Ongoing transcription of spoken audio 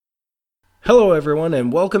Hello everyone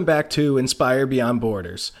and welcome back to Inspire Beyond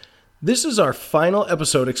Borders. This is our final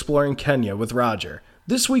episode exploring Kenya with Roger.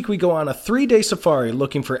 This week we go on a 3-day safari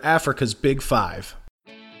looking for Africa's Big Five.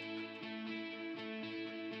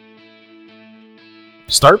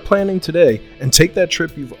 Start planning today and take that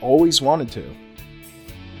trip you've always wanted to.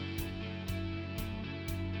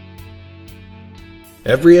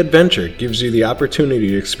 Every adventure gives you the opportunity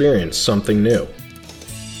to experience something new.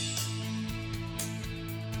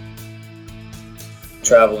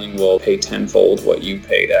 Traveling will pay tenfold what you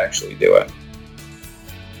pay to actually do it.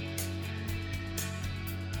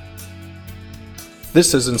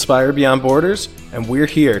 This is Inspire Beyond Borders, and we're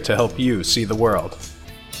here to help you see the world.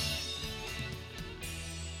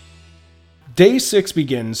 Day 6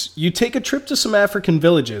 begins. You take a trip to some African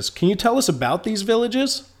villages. Can you tell us about these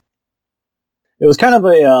villages? It was kind of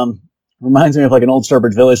reminds me of like an old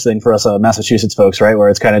Sturbridge Village thing for us Massachusetts folks, right? Where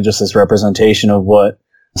it's kind of just this representation of what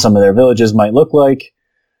some of their villages might look like.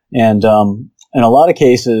 And in a lot of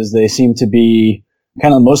cases, they seem to be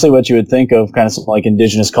kind of mostly what you would think of kind of some like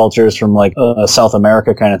indigenous cultures from like a South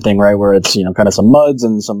America kind of thing, right? Where it's, kind of some muds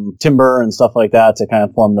and some timber and stuff like that to kind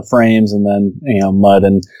of form the frames, and then, mud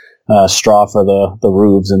and straw for the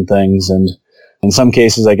roofs and things. And in some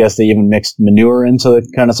cases, I guess they even mixed manure into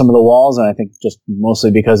kind of some of the walls. And I think just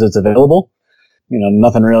mostly because it's available,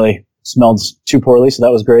 nothing really smelled too poorly. So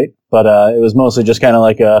that was great. But it was mostly just kind of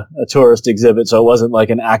like a tourist exhibit. So it wasn't like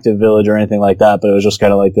an active village or anything like that. But it was just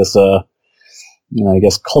kind of like this, I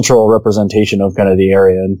guess, cultural representation of kind of the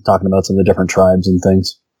area and talking about some of the different tribes and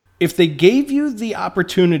things. If they gave you the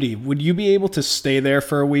opportunity, would you be able to stay there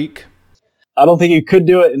for a week? I don't think you could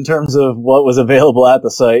do it in terms of what was available at the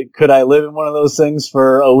site. Could I live in one of those things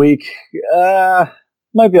for a week?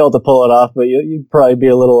 Might be able to pull it off, but you'd probably be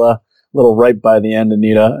a little ripe by the end and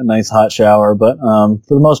need a nice hot shower. But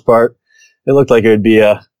for the most part, it looked like it would be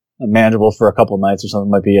manageable for a couple of nights or something.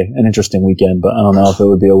 It might be an interesting weekend, but I don't know if it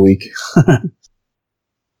would be a week.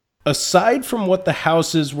 Aside from what the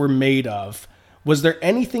houses were made of, was there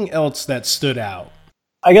anything else that stood out?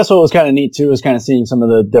 I guess what was kind of neat too is kind of seeing some of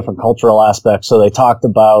the different cultural aspects. So they talked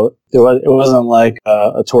about it wasn't like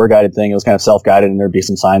a tour guided thing. It was kind of self-guided, and there'd be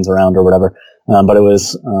some signs around or whatever. But it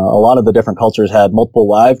was a lot of the different cultures had multiple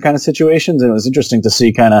live kind of situations, and it was interesting to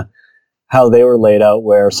see kind of how they were laid out,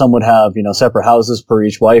 where some would have separate houses per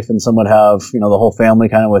each wife, and some would have the whole family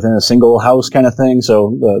kind of within a single house kind of thing.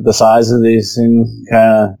 So the size of these things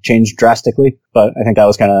kind of changed drastically. But I think that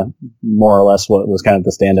was kind of more or less what was kind of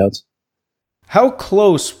the standouts. How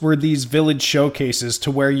close were these village showcases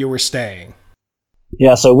to where you were staying?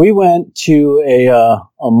 Yeah, so we went to a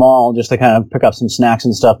mall just to kind of pick up some snacks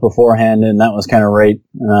and stuff beforehand, and that was kind of right,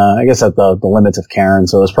 I guess, at the limits of Karen.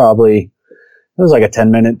 So it was like a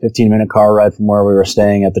 10-minute, 15-minute car ride from where we were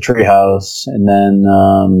staying at the treehouse, and then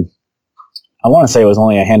I want to say it was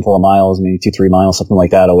only a handful of miles, maybe 2-3 miles, something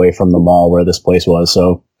like that, away from the mall where this place was.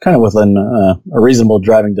 So kind of within a reasonable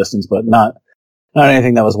driving distance, but not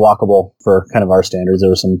anything that was walkable for kind of our standards. There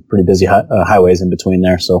were some pretty busy highways in between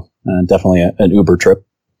there, so definitely an Uber trip.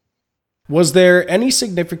 Was there any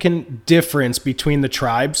significant difference between the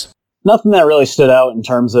tribes? Nothing that really stood out in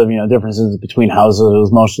terms of differences between houses.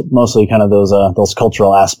 It was mostly kind of those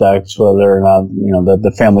cultural aspects, whether or not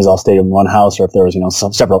the families all stayed in one house, or if there was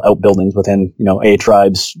some several outbuildings within a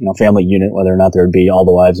tribe's family unit, whether or not there would be all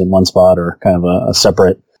the wives in one spot or kind of a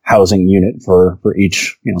separate housing unit for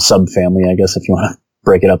each sub-family, I guess, if you want to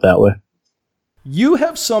break it up that way. You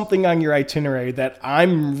have something on your itinerary that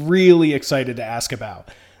I'm really excited to ask about.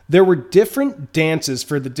 There were different dances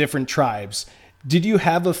for the different tribes. Did you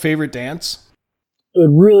have a favorite dance? It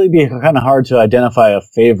would really be kind of hard to identify a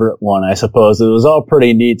favorite one, I suppose. It was all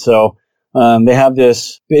pretty neat. So they have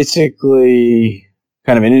this basically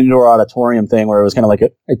kind of an indoor auditorium thing where it was kind of like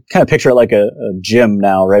I kind of picture it like a gym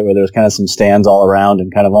now, right? Where there's kind of some stands all around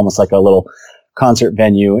and kind of almost like a little concert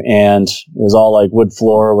venue, and it was all like wood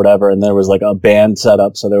floor or whatever. And there was like a band set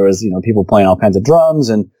up. So there was, people playing all kinds of drums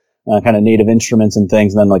and kind of native instruments and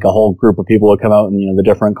things. And then like a whole group of people would come out in, the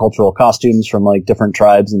different cultural costumes from like different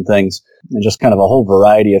tribes and things, and just kind of a whole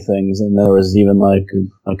variety of things. And there was even like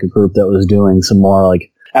a group that was doing some more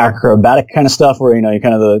like acrobatic kind of stuff where, you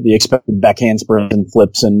kind of the expected backhand sprints and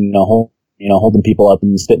flips and, holding people up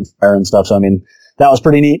and spitting fire and stuff. So, I mean, that was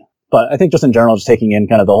pretty neat. But I think just in general, just taking in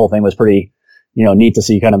kind of the whole thing was pretty, neat to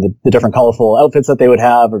see kind of the different colorful outfits that they would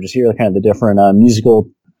have, or just hear kind of the different musical,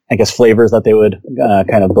 I guess, flavors that they would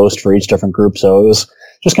kind of boast for each different group. So it was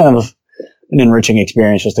just kind of an enriching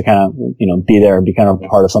experience just to kind of, be there and be kind of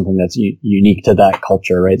part of something that's unique to that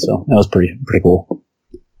culture, right? So that was pretty cool.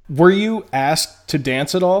 Were you asked to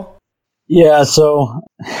dance at all? Yeah, so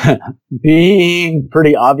being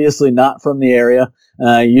pretty obviously not from the area,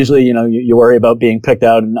 usually, you worry about being picked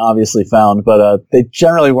out and obviously found, but they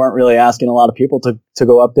generally weren't really asking a lot of people to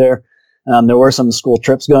go up there. There were some school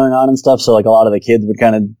trips going on and stuff, so like a lot of the kids would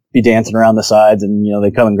kind of be dancing around the sides, and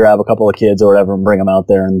they'd come and grab a couple of kids or whatever and bring them out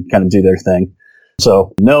there and kind of do their thing.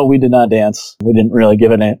 So no, we did not dance. We didn't really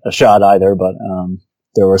give it a shot either, but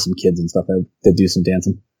there were some kids and stuff that did do some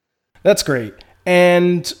dancing. That's great.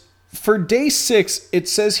 And for day 6, it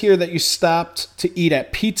says here that you stopped to eat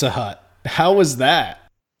at Pizza Hut. How was that?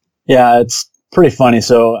 Yeah, it's pretty funny.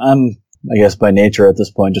 So I'm, I guess by nature at this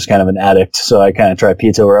point, just kind of an addict. So I kind of try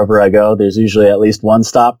pizza wherever I go. There's usually at least one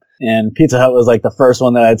stop. And Pizza Hut was like the first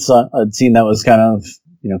one that I'd seen that was kind of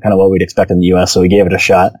what we'd expect in the U.S. So we gave it a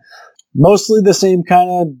shot. Mostly the same kind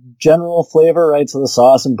of general flavor, right? So the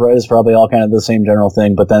sauce and bread is probably all kind of the same general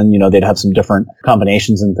thing. But then, they'd have some different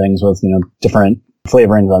combinations and things with, different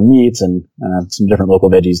flavorings on meats and some different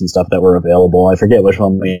local veggies and stuff that were available. I forget which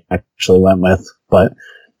one we actually went with, but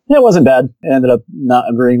it wasn't bad. It ended up not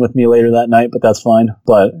agreeing with me later that night, but that's fine.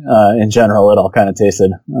 But in general, it all kind of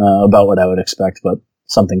tasted about what I would expect, but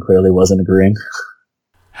something clearly wasn't agreeing.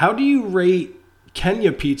 How do you rate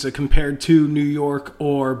Kenya pizza compared to New York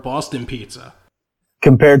or Boston pizza?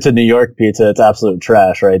 Compared to New York pizza, it's absolute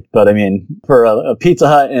trash, right? But I mean, for a Pizza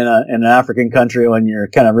Hut in an African country, when you're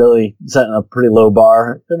kind of really setting a pretty low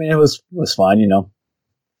bar, I mean, it was fine, 4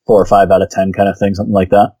 or 5 out of 10 kind of thing, something like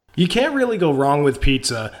that. You can't really go wrong with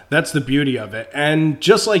pizza. That's the beauty of it. And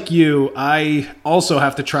just like you, I also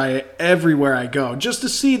have to try it everywhere I go, just to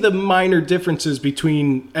see the minor differences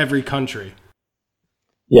between every country.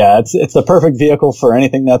 Yeah, it's the perfect vehicle for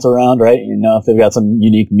anything that's around, right? If they've got some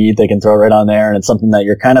unique meat, they can throw right on there, and it's something that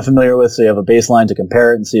you're kind of familiar with, so you have a baseline to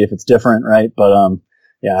compare it and see if it's different, right? But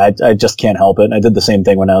yeah, I just can't help it. I did the same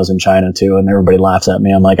thing when I was in China too, and everybody laughs at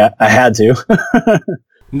me. I'm like, I had to.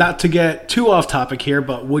 Not to get too off topic here,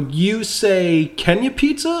 but would you say Kenya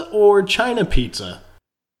pizza or China pizza?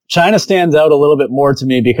 China stands out a little bit more to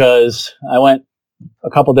me because I went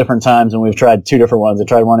a couple different times and we've tried 2 different ones. I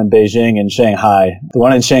tried one in Beijing and Shanghai. The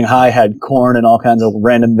one in Shanghai had corn and all kinds of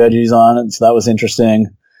random veggies on it, so that was interesting.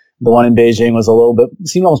 The one in Beijing was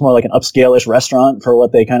seemed almost more like an upscale-ish restaurant for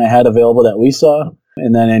what they kind of had available that we saw.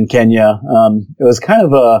 And then in Kenya, it was kind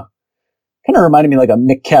of reminded me like a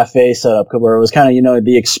McCafe setup, where it was kind of,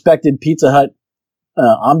 the expected Pizza Hut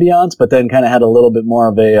ambiance, but then kind of had a little bit more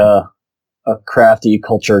of a crafty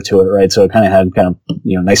culture to it, right? So it kind of had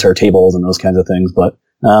nicer tables and those kinds of things. But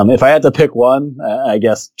if I had to pick one, I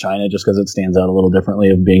guess China, just because it stands out a little differently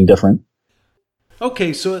of being different.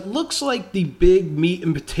 Okay, so it looks like the big meat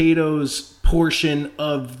and potatoes portion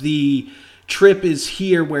of the trip is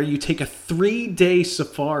here, where you take a 3-day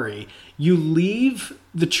safari. You leave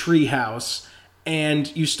the treehouse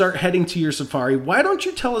and you start heading to your safari. Why don't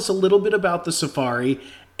you tell us a little bit about the safari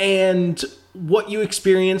and what you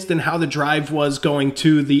experienced and how the drive was going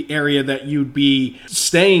to the area that you'd be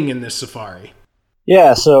staying in this safari?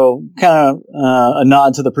 Yeah, so kind of a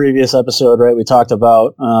nod to the previous episode, right? We talked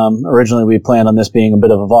about originally we planned on this being a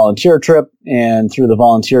bit of a volunteer trip, and through the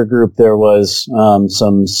volunteer group there was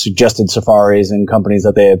some suggested safaris and companies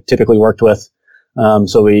that they have typically worked with.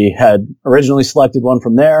 So we had originally selected one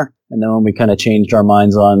from there, and then when we kind of changed our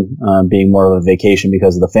minds on being more of a vacation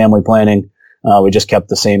because of the family planning, we just kept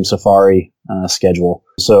the same safari schedule.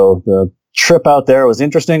 So the trip out there was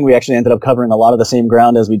interesting. We actually ended up covering a lot of the same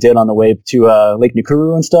ground as we did on the way to Lake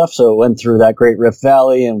Nakuru and stuff. So went through that Great Rift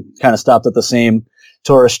Valley and kind of stopped at the same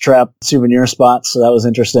tourist trap souvenir spots. So that was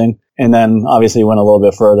interesting. And then obviously went a little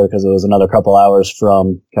bit further because it was another couple hours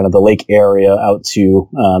from kind of the lake area out to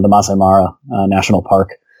the Masai Mara National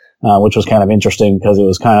Park, which was kind of interesting because it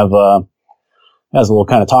was kind of, as we'll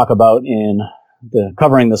kind of talk about in the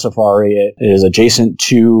covering the safari, it is adjacent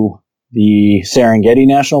to the Serengeti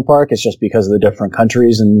National Park. It's just because of the different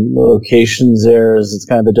countries and locations there, it's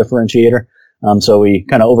kind of the differentiator. So we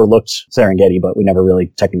kind of overlooked Serengeti, but we never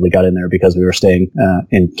really technically got in there because we were staying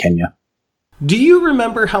in Kenya. Do you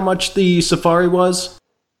remember how much the safari was?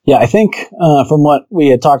 Yeah, I think from what we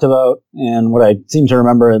had talked about and what I seem to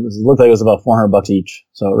remember, it looked like it was about $400 each.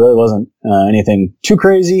 So it really wasn't anything too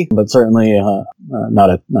crazy, but certainly not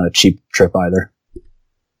a cheap trip either.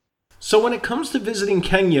 So when it comes to visiting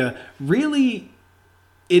Kenya, really,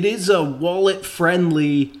 it is a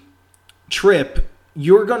wallet-friendly trip.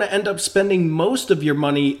 You're going to end up spending most of your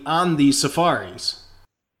money on these safaris.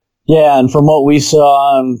 Yeah, and from what we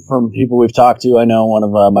saw and from people we've talked to, I know one of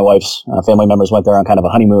my wife's family members went there on kind of a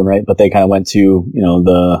honeymoon, right? But they kind of went to,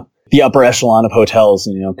 the upper echelon of hotels,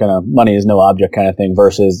 kind of money is no object kind of thing,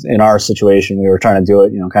 versus in our situation, we were trying to do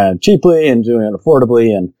it, kind of cheaply and doing it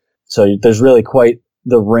affordably. And So there's really quite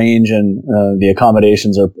the range, and the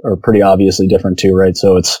accommodations are pretty obviously different too, right?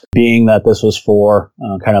 So it's being that this was for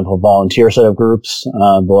kind of a volunteer set of groups,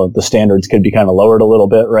 the standards could be kind of lowered a little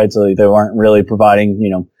bit, right? So they weren't really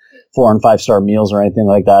providing, 4 and 5 star meals or anything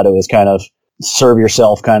like that. It was kind of serve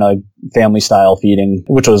yourself kind of family style feeding,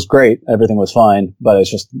 which was great. Everything was fine, but it's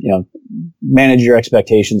just, manage your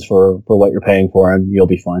expectations for what you're paying for and you'll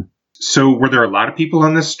be fine. So were there a lot of people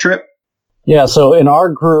on this trip? Yeah. So in our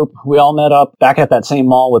group, we all met up back at that same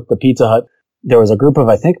mall with the Pizza Hut. There was a group of,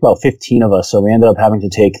 I think, about 15 of us. So we ended up having to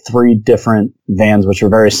take 3 different vans, which were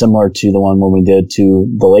very similar to the one when we did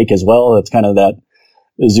to the lake as well. It's kind of that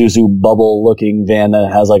Zuzu bubble looking van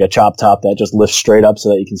that has like a chop top that just lifts straight up so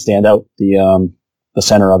that you can stand out the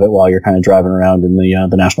center of it while you're kind of driving around in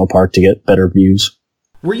the national park to get better views.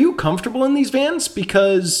 Were you comfortable in these vans?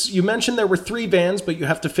 Because you mentioned there were 3 vans, but you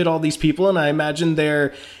have to fit all these people, and I imagine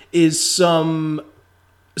there is some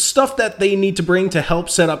stuff that they need to bring to help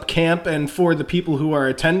set up camp and for the people who are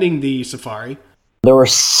attending the safari. There were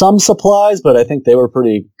some supplies, but I think they were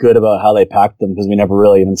pretty good about how they packed them because we never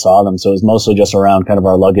really even saw them. So it was mostly just around kind of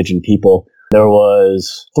our luggage and people. There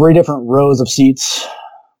was 3 different rows of seats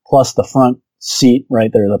plus the front seat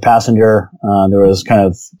right there, the passenger. There was kind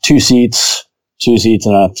of 2 seats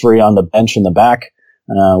and 3 on the bench in the back.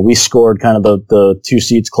 We scored kind of the 2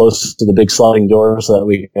 seats close to the big sliding door so that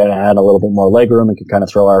we had a little bit more leg room and could kind of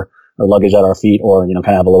throw our luggage at our feet or, kind of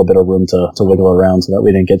have a little bit of room to wiggle around so that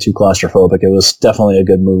we didn't get too claustrophobic. It was definitely a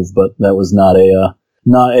good move, but that was not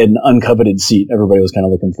an uncoveted seat. Everybody was kind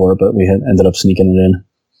of looking for it, but we had ended up sneaking it in.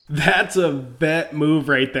 That's a bet move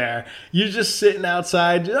right there. You're just sitting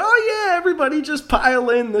outside. Oh yeah, everybody just pile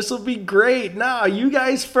in. This will be great. Nah, you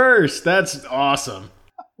guys first. That's awesome.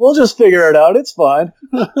 We'll just figure it out. It's fine.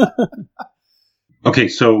 Okay,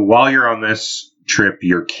 so while you're on this trip,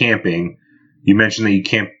 you're camping. You mentioned that you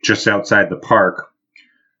camped just outside the park.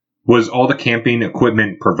 Was all the camping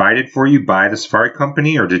equipment provided for you by the safari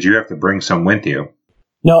company, or did you have to bring some with you?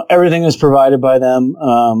 No, everything is provided by them.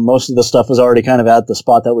 Most of the stuff was already kind of at the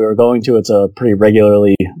spot that we were going to. It's a pretty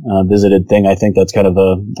regularly visited thing. I think that's kind of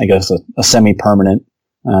a semi-permanent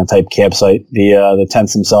type campsite. The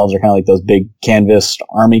tents themselves are kind of like those big canvas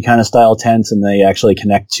army kind of style tents, and they actually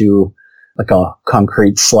connect to like a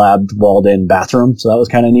concrete slabbed walled in bathroom. So that was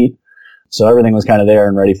kind of neat. So everything was kind of there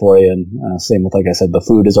and ready for you. And same with, like I said, the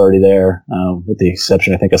food is already there, with the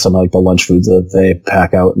exception, I think, of some of like the lunch foods that they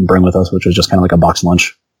pack out and bring with us, which was just kind of like a box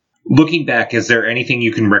lunch. Looking back, is there anything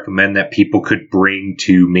you can recommend that people could bring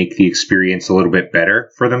to make the experience a little bit better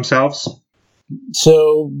for themselves?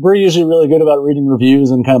 So we're usually really good about reading reviews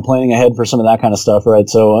and kind of planning ahead for some of that kind of stuff, right?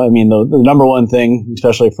 So, I mean, the number one thing,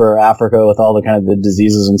 especially for Africa with all the kind of the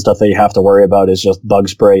diseases and stuff that you have to worry about is just bug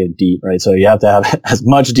spray and DEET, right? So you have to have as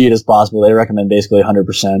much DEET as possible. They recommend basically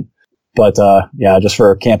 100%. But, just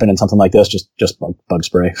for camping and something like this, just bug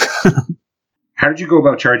spray. How did you go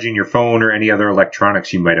about charging your phone or any other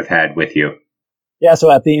electronics you might have had with you? Yeah, so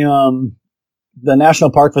at the national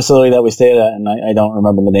park facility that we stayed at, and I don't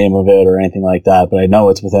remember the name of it or anything like that, but I know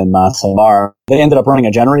it's within Masai Mara. They ended up running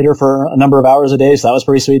a generator for a number of hours a day, so that was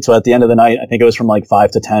pretty sweet. So at the end of the night, I think it was from like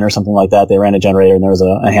 5 to 10 or something like that, they ran a generator, and there was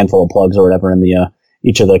a handful of plugs or whatever in the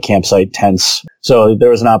each of the campsite tents. So there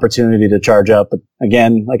was an opportunity to charge up. But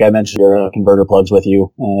again, like I mentioned, your converter plugs with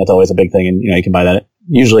you. It's always a big thing, and you can buy that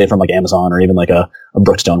usually from like Amazon or even like a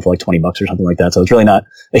Brookstone for like $20 or something like that. So it's really not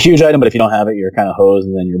a huge item, but if you don't have it, you're kind of hosed,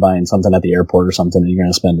 and then you're buying something at the airport or something, and you're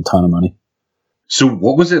going to spend a ton of money. So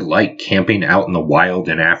what was it like camping out in the wild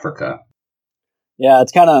in Africa? Yeah,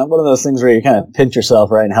 it's kind of one of those things where you kind of pinch yourself,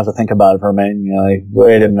 right, and have to think about it for a minute. Like,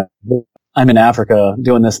 wait a minute, I'm in Africa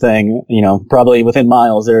doing this thing, probably within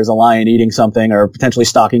miles there's a lion eating something or potentially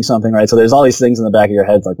stalking something, right? So there's all these things in the back of your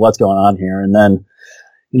head, like what's going on here? And then,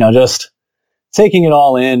 just taking it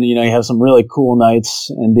all in, you have some really cool nights,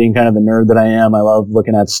 and being kind of the nerd that I am, I love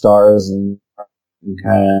looking at stars and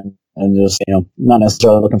just, not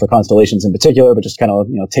necessarily looking for constellations in particular, but just kind of,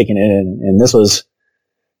 taking it in. And this was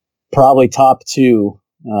probably top 2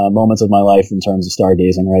 moments of my life in terms of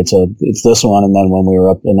stargazing, right? So it's this one, and then when we were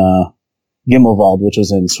up in Gimmelwald, which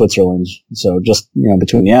was in Switzerland. So just,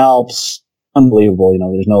 between the Alps, unbelievable.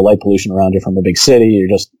 There's no light pollution around you from the big city. You're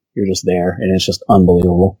just there, and it's just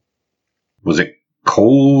unbelievable. Was it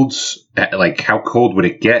cold? Like, how cold would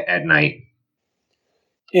it get at night?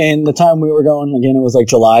 In the time we were going, again, it was like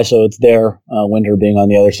July, so it's their winter being on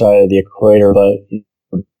the other side of the equator. But,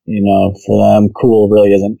 for them, cool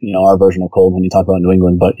really isn't, our version of cold when you talk about New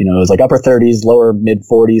England. But, it was like upper 30s, lower mid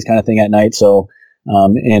 40s kind of thing at night. So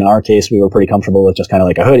in our case, we were pretty comfortable with just kind of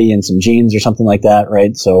like a hoodie and some jeans or something like that,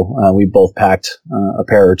 right? So we both packed a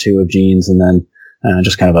pair or 2 of jeans, and then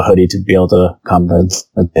just kind of a hoodie to be able to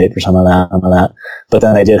compensate for some of that. But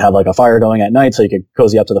then they did have like a fire going at night, so you could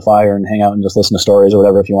cozy up to the fire and hang out and just listen to stories or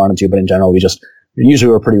whatever if you wanted to. But in general,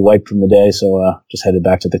 usually we're pretty wiped from the day, so just headed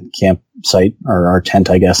back to the campsite or our tent,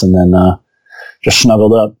 I guess, and then just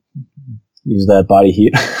snuggled up, used that body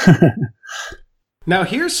heat. Now,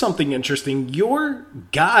 here's something interesting. Your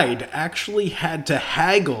guide actually had to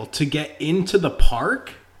haggle to get into the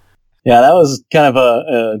park? Yeah, that was kind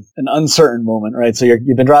of an uncertain moment, right? So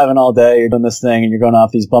you've been driving all day, you're doing this thing, and you're going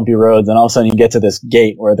off these bumpy roads, and all of a sudden you get to this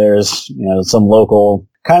gate where there's, some local,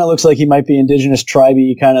 kind of looks like he might be indigenous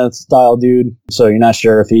tribey kind of style dude. So you're not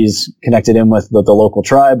sure if he's connected in with the local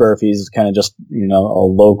tribe or if he's kind of just, a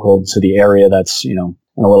local to the area that's, in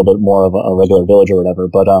a little bit more of a regular village or whatever.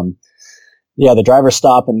 But, yeah, the drivers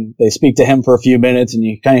stop and they speak to him for a few minutes, and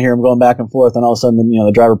you kind of hear him going back and forth, and all of a sudden,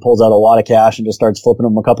 the driver pulls out a wad of cash and just starts flipping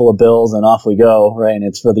them a couple of bills, and off we go, right? And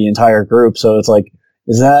it's for the entire group. So it's like,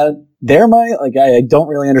 is that their money? Like, I don't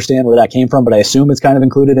really understand where that came from, but I assume it's kind of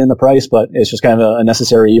included in the price, but it's just kind of a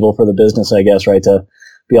necessary evil for the business, I guess, right? To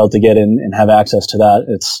be able to get in and have access to that.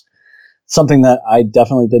 It's something that I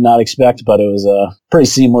definitely did not expect, but it was pretty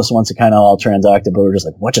seamless once it kind of all transacted, but we were just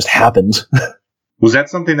like, what just happened? Was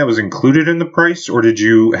that something that was included in the price, or did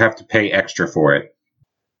you have to pay extra for it?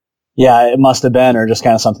 Yeah, it must have been, or just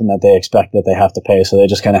kind of something that they expect that they have to pay. So they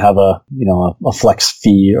just kind of have a flex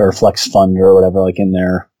fee or flex fund or whatever, like in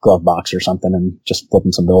their glove box or something, and just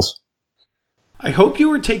flipping some bills. I hope you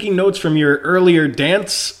were taking notes from your earlier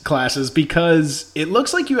dance classes, because it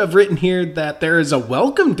looks like you have written here that there is a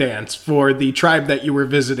welcome dance for the tribe that you were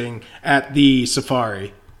visiting at the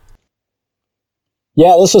safari.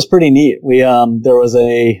 Yeah, this was pretty neat. We there was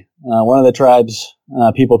one of the tribes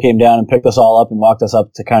people came down and picked us all up and walked us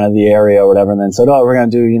up to kind of the area or whatever, and then said, "Oh, we're going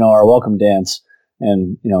to do our welcome dance."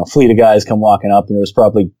 And a fleet of guys come walking up, and there was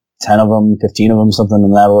probably 10 of them, 15 of them, something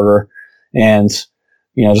in that order, and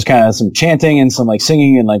just kind of some chanting and some like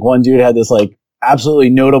singing, and like one dude had this like absolutely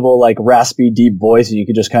notable like raspy deep voice, and you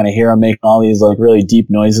could just kind of hear him making all these like really deep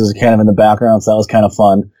noises kind of in the background. So that was kind of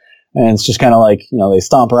fun. And it's just kind of like, they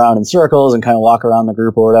stomp around in circles and kind of walk around the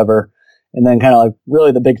group or whatever. And then kind of like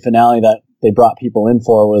really the big finale that they brought people in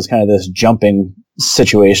for was kind of this jumping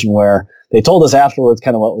situation where they told us afterwards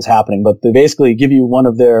kind of what was happening, but they basically give you one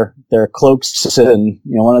of their cloaks to sit in,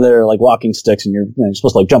 one of their like walking sticks, and you're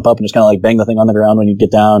supposed to like jump up and just kind of like bang the thing on the ground when you get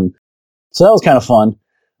down. So that was kind of fun.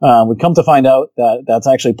 We come to find out that that's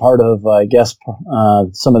actually part of, I guess,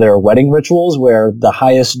 some of their wedding rituals, where the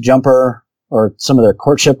highest jumper, or some of their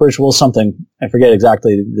courtship rituals, something, I forget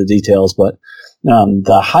exactly the details, but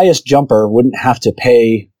the highest jumper wouldn't have to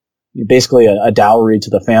pay basically a dowry to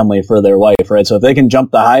the family for their wife, right? So if they can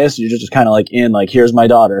jump the highest, you're just kind of like here's my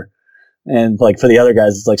daughter. And like for the other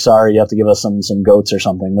guys, it's like, sorry, you have to give us some goats or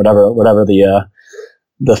something, whatever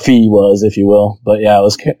the fee was, if you will. But yeah,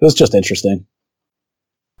 it was just interesting.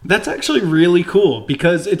 That's actually really cool,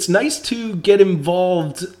 because it's nice to get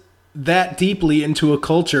involved that deeply into a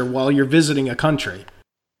culture while you're visiting a country.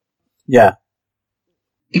 Yeah.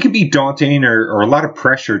 It can be daunting or a lot of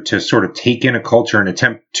pressure to sort of take in a culture and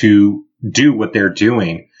attempt to do what they're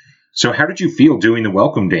doing. So how did you feel doing the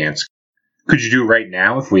welcome dance? Could you do it right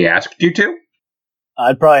now if we asked you to?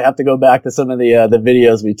 I'd probably have to go back to some of the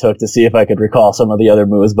videos we took to see if I could recall some of the other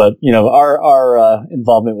moves. But, our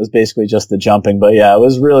involvement was basically just the jumping. But yeah, it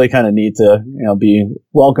was really kind of neat to, be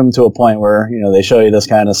welcomed to a point where, they show you this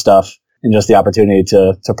kind of stuff and just the opportunity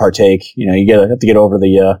to partake. You have to get over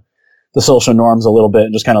the social norms a little bit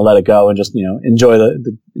and just kind of let it go and just, enjoy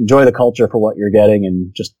the culture for what you're getting,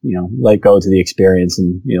 and just, let go to the experience,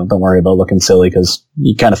 and, don't worry about looking silly, because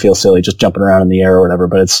you kind of feel silly just jumping around in the air or whatever.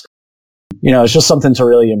 But it's just something to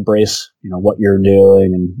really embrace, what you're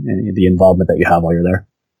doing and the involvement that you have while you're there.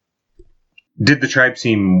 Did the tribe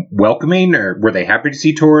seem welcoming, or were they happy to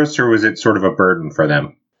see tourists, or was it sort of a burden for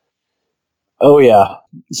them? Oh, yeah.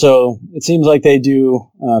 So it seems like they do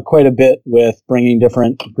quite a bit with bringing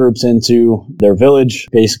different groups into their village.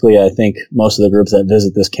 Basically, I think most of the groups that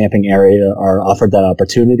visit this camping area are offered that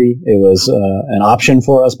opportunity. It was an option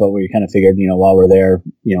for us, but we kind of figured, while we're there,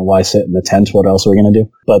 why sit in the tent? What else are we going to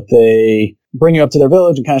do? But they bring you up to their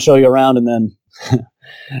village and kind of show you around, and then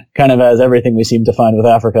kind of as everything we seem to find with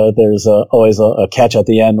Africa, there's always a catch at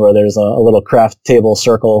the end where there's a little craft table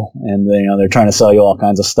circle, and they're trying to sell you all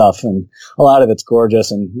kinds of stuff, and a lot of it's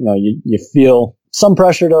gorgeous, and you feel some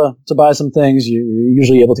pressure to buy some things. You're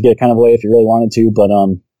usually able to get kind of away if you really wanted to, but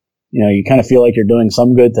you kind of feel like you're doing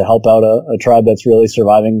some good to help out a tribe that's really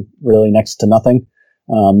surviving really next to nothing.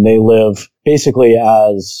 They live basically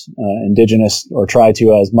as indigenous, or try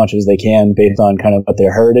to as much as they can, based on kind of what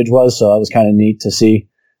their heritage was. So that was kind of neat to see.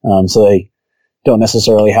 So they don't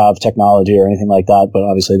necessarily have technology or anything like that, but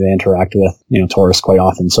obviously they interact with, tourists quite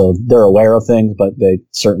often. So they're aware of things, but they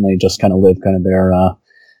certainly just kind of live kind of their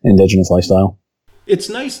indigenous lifestyle. It's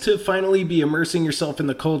nice to finally be immersing yourself in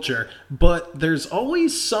the culture, but there's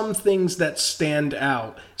always some things that stand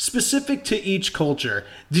out, specific to each culture.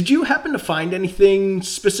 Did you happen to find anything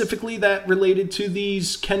specifically that related to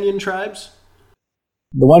these Kenyan tribes?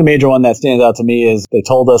 The one major one that stands out to me is they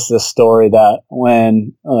told us this story that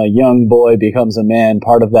when a young boy becomes a man,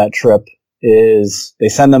 part of that trip is they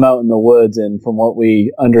send them out in the woods, and from what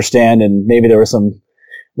we understand, and maybe there were some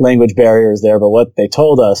language barriers there, but what they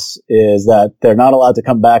told us is that they're not allowed to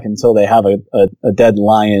come back until they have a dead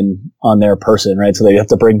lion on their person, right? So they have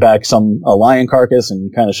to bring back a lion carcass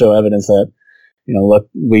and kind of show evidence that, look,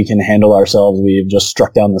 we can handle ourselves. We've just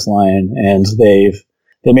struck down this lion, and they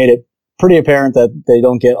made it pretty apparent that they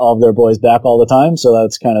don't get all of their boys back all the time. So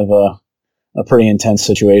that's kind of a pretty intense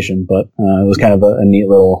situation, but it was kind of a neat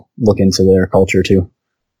little look into their culture too.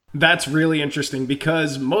 That's really interesting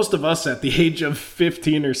because most of us at the age of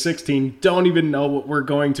 15 or 16 don't even know what we're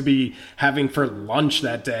going to be having for lunch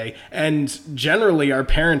that day. And generally, our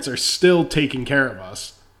parents are still taking care of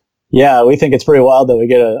us. Yeah, we think it's pretty wild that we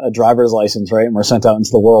get a driver's license, right? And we're sent out into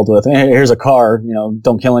the world with, hey, here's a car,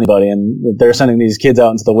 don't kill anybody. And they're sending these kids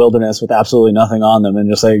out into the wilderness with absolutely nothing on them and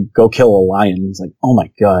just say, go kill a lion. It's like, oh my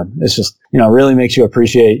God. It's just, really makes you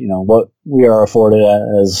appreciate, what we are afforded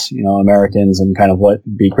as, Americans, and kind of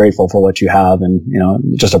be grateful for what you have, and,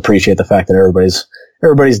 just appreciate the fact that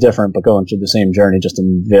everybody's different, but going through the same journey just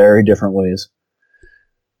in very different ways.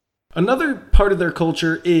 Another part of their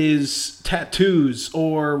culture is tattoos,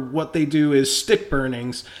 or what they do is stick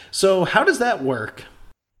burnings. So how does that work?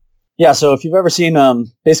 Yeah, so if you've ever seen,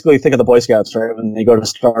 basically think of the Boy Scouts, right? When they go to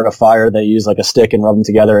start a fire, they use like a stick and rub them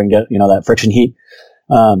together and get, that friction heat.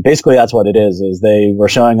 Basically that's what it is they were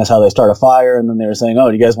showing us how they start a fire, and then they were saying, oh,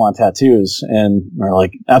 do you guys want tattoos? And we're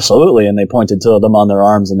like, absolutely. And they pointed to them on their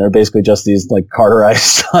arms, and they're basically just these like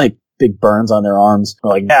cauterized, like big burns on their arms. We're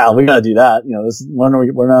like, yeah, we got to do that.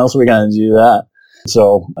 When else are we going to do that?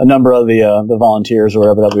 So a number of the volunteers or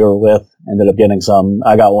whatever that we were with ended up getting some.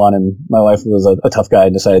 I got one, and my wife was a tough guy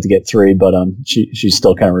and decided to get 3, but she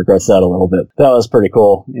still kind of regrets that a little bit. That was pretty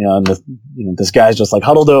cool. And this guy's just like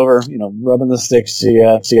huddled over, rubbing the sticks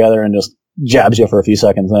together and just jabs you for a few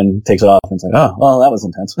seconds, then takes it off and it's like, oh, well, that was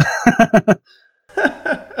intense.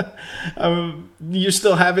 You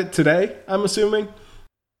still have it today, I'm assuming?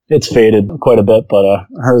 It's faded quite a bit, but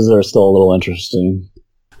hers are still a little interesting.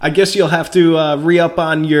 I guess you'll have to re-up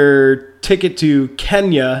on your ticket to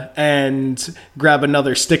Kenya and grab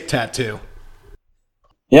another stick tattoo.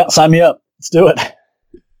 Yeah, sign me up. Let's do it.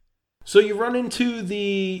 So you run into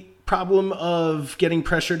the problem of getting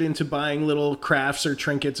pressured into buying little crafts or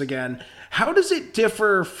trinkets again. How does it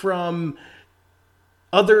differ from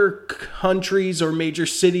other countries or major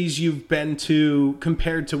cities you've been to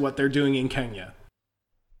compared to what they're doing in Kenya?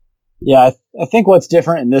 Yeah, I think what's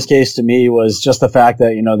different in this case to me was just the fact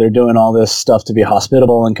that, they're doing all this stuff to be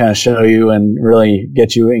hospitable and kind of show you and really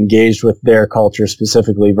get you engaged with their culture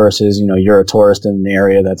specifically versus, you're a tourist in an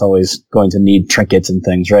area that's always going to need trinkets and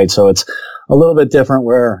things, right? So it's a little bit different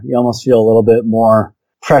where you almost feel a little bit more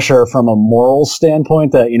pressure from a moral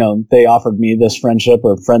standpoint that, they offered me this friendship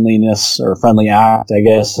or friendliness or friendly act, I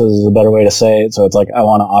guess is a better way to say it. So it's like, I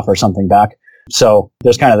want to offer something back. So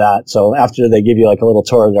there's kind of that. So after they give you like a little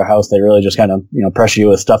tour of their house, they really just kind of, pressure you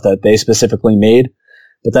with stuff that they specifically made.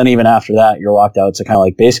 But then even after that, you're walked out to kind of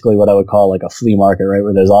like basically what I would call like a flea market, right?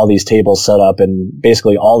 Where there's all these tables set up and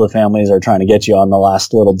basically all the families are trying to get you on the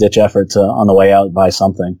last little ditch effort to, on the way out, buy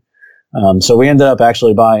something. So we ended up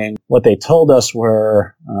actually buying what they told us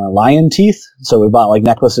were lion teeth. So we bought like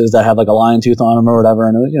necklaces that had like a lion tooth on them or whatever.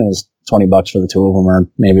 And it was $20 for the two of them, or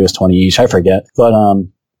maybe it was 20 each. I forget. But,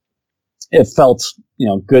 it felt,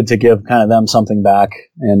 good to give kind of them something back.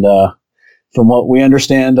 And, from what we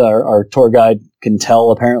understand, our tour guide can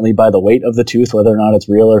tell apparently by the weight of the tooth, whether or not it's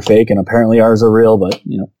real or fake. And apparently ours are real, but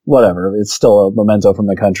whatever. It's still a memento from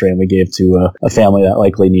the country, and we gave to a family that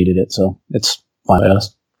likely needed it. So it's fine by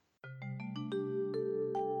us.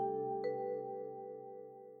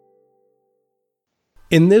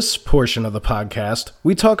 In this portion of the podcast,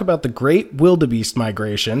 we talk about the great wildebeest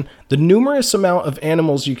migration, the numerous amount of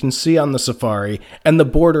animals you can see on the safari, and the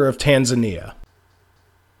border of Tanzania.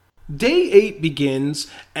 Day 8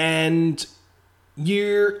 begins, and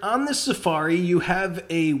you're on the safari. You have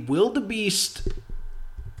a wildebeest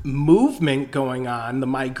movement going on, the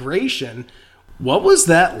migration. What was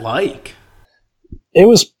that like? It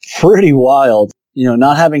was pretty wild.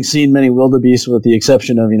 not having seen many wildebeest with the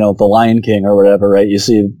exception of, the Lion King or whatever, right? You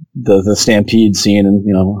see the stampede scene and,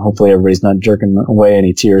 hopefully everybody's not jerking away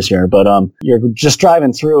any tears here, but, you're just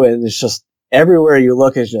driving through it and it's just everywhere you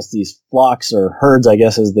look is just these flocks or herds, I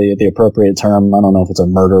guess is the appropriate term. I don't know if it's a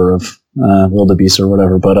murder of, wildebeest or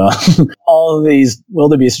whatever, but, all of these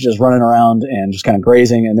wildebeest are just running around and just kind of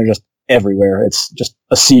grazing and they're just everywhere. It's just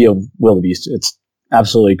a sea of wildebeest. It's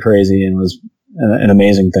absolutely crazy and was an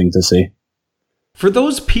amazing thing to see. For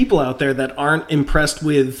those people out there that aren't impressed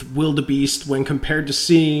with wildebeest when compared to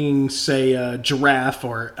seeing, say, a giraffe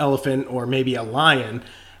or elephant or maybe a lion,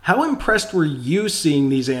 how impressed were you seeing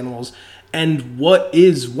these animals? And what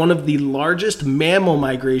is one of the largest mammal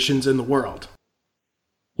migrations in the world?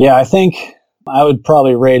 Yeah, I think I would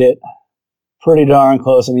probably rate it pretty darn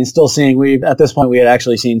close. I mean, still seeing, at this point, we had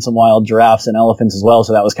actually seen some wild giraffes and elephants as well,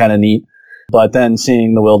 so that was kind of neat. But then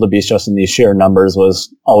seeing the wildebeest just in these sheer numbers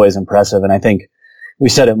was always impressive. And I think we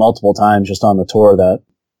said it multiple times just on the tour that,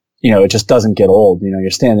 it just doesn't get old. You're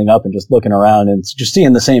standing up and just looking around and just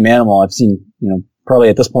seeing the same animal. I've seen, probably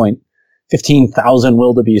at this point, 15,000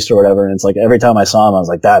 wildebeest or whatever. And it's like every time I saw them, I was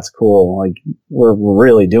like, that's cool. Like, we're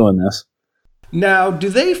really doing this. Now, do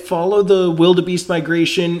they follow the wildebeest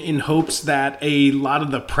migration in hopes that a lot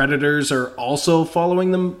of the predators are also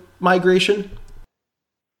following the migration?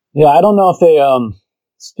 Yeah, I don't know if they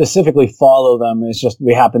specifically follow them. It's just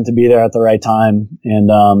we happen to be there at the right time.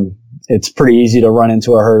 And it's pretty easy to run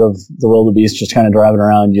into a herd of the wildebeest just kind of driving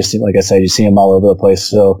around. You see, like I said, you see them all over the place.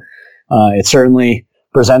 So it certainly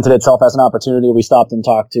presented itself as an opportunity. We stopped and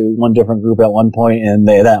talked to one different group at one point, and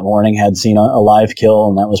they that morning had seen a live kill,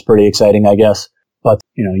 and that was pretty exciting, I guess. But,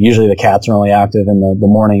 usually the cats are only active in the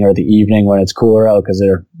morning or the evening when it's cooler out because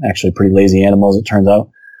they're actually pretty lazy animals, it turns out.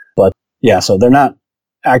 But, yeah, so they're not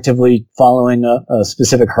actively following a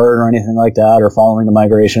specific herd or anything like that or following the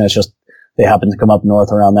migration. It's just they happen to come up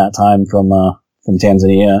north around that time from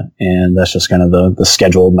Tanzania, and that's just kind of the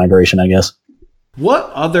scheduled migration, I guess. What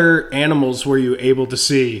other animals were you able to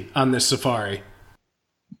see on this safari?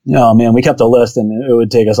 Oh man, we kept a list and it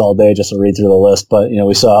would take us all day just to read through the list. But,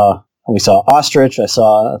 we saw ostrich. I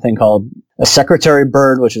saw a thing called a secretary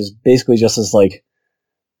bird, which is basically just this like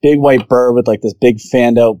big white bird with like this big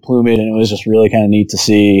fanned out plumage. And it was just really kind of neat to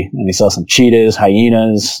see. And we saw some cheetahs,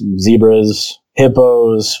 hyenas, zebras,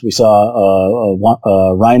 hippos. We saw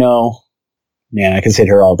a rhino. Man, I could sit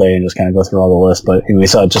here all day and just kind of go through all the list, but we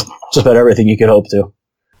saw just about everything you could hope to.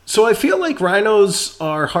 So I feel like rhinos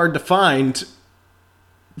are hard to find.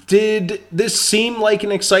 Did this seem like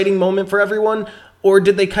an exciting moment for everyone, or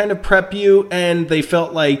did they kind of prep you and they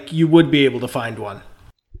felt like you would be able to find one?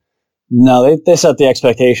 No, they set the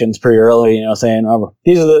expectations pretty early, saying,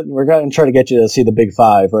 we're going to try to get you to see the big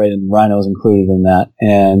five, right? And rhinos included in that.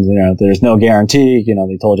 And, there's no guarantee,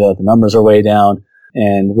 they told you that the numbers are way down.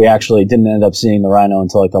 And we actually didn't end up seeing the rhino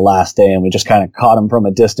until like the last day, and we just kind of caught him from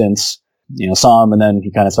a distance, saw him, and then he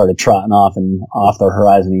kind of started trotting off, and off the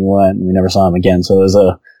horizon he went, and we never saw him again. So it was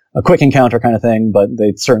a quick encounter kind of thing, but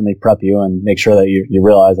they'd certainly prep you and make sure that you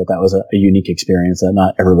realize that was a unique experience that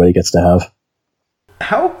not everybody gets to have.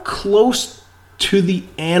 How close to the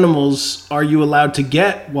animals are you allowed to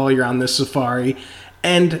get while you're on this safari?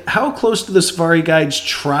 And how close do the safari guides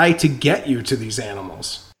try to get you to these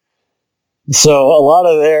animals? So a lot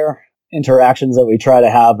of their interactions that we try to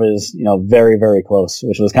have is, very, very close,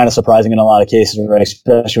 which was kind of surprising in a lot of cases, right?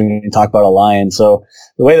 Especially when you talk about a lion. So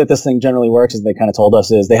the way that this thing generally works, as they kind of told us,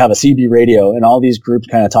 is they have a CB radio, and all these groups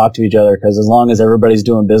kind of talk to each other because as long as everybody's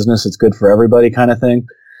doing business, it's good for everybody kind of thing.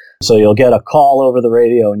 So you'll get a call over the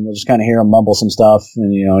radio, and you'll just kind of hear him mumble some stuff,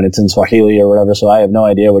 and and it's in Swahili or whatever. So I have no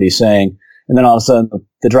idea what he's saying. And then all of a sudden,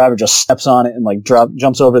 the driver just steps on it and like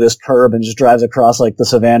jumps over this curb and just drives across like the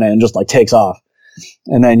savannah and just like takes off.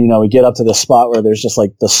 And then, we get up to this spot where there's just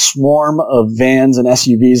like the swarm of vans and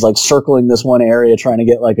SUVs like circling this one area trying to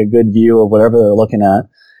get like a good view of whatever they're looking at.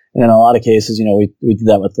 And in a lot of cases, we did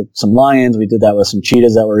that with some lions. We did that with some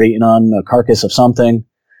cheetahs that were eating on a carcass of something.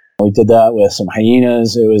 We did that with some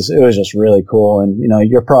hyenas. It was just really cool. And,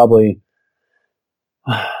 you're probably,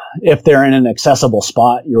 if they're in an accessible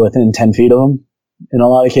spot, you're within 10 feet of them in a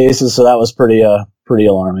lot of cases. So that was pretty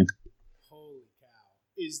alarming. Holy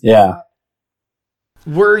cow. Yeah.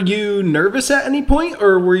 Were you nervous at any point,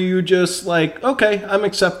 or were you just like, okay, I'm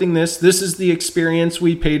accepting this. This is the experience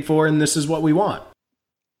we paid for, and this is what we want?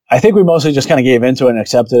 I think we mostly just kind of gave into it and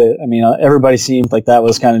accepted it. I mean, everybody seemed like that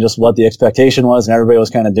was kind of just what the expectation was, and everybody was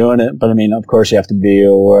kind of doing it. But I mean, of course, you have to be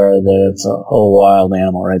aware that it's a whole wild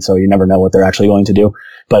animal, right? So you never know what they're actually going to do.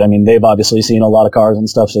 But I mean, they've obviously seen a lot of cars and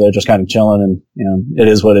stuff, so they're just kind of chilling, and it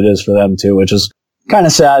is what it is for them too, which is kind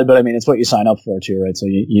of sad, but I mean, it's what you sign up for too, right? So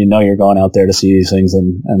you know you're going out there to see these things,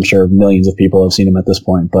 and I'm sure millions of people have seen them at this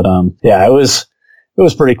point. But yeah, it was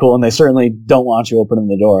pretty cool, and they certainly don't want you opening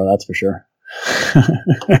the door, that's for sure.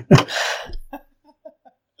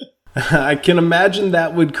 I can imagine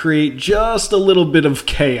that would create just a little bit of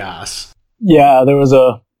chaos. Yeah, there was I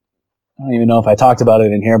don't even know if I talked about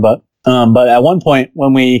it in here, but at one point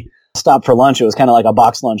when we stopped for lunch, it was kind of like a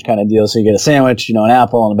box lunch kind of deal. So you get a sandwich, an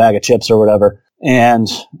apple and a bag of chips or whatever. And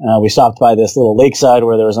we stopped by this little lakeside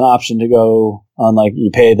where there was an option to go on, like, you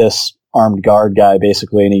pay this armed guard guy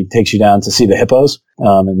basically, and he takes you down to see the hippos.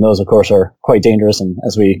 And those, of course, are quite dangerous, and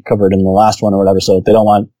as we covered in the last one or whatever, so they don't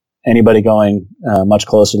want anybody going much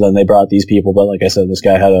closer than they brought these people. But like I said, this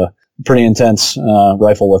guy had a pretty intense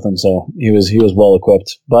rifle with him, so he was well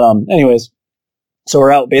equipped. But anyways, so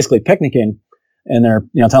we're out basically picnicking, and they're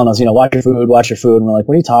telling us, watch your food, and we're like,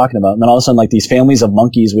 what are you talking about? And then all of a sudden, like, these families of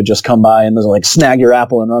monkeys would just come by and they're like, snag your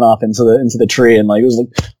apple and run off into the tree, and like, it was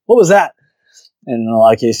like, what was that? And in a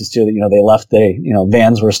lot of cases too, that they left,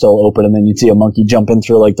 vans were still open, and then you'd see a monkey jump in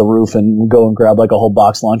through like the roof and go and grab like a whole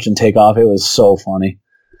box lunch and take off. It was so funny.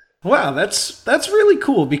 Wow, that's really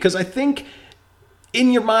cool, because I think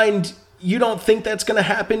in your mind you don't think that's going to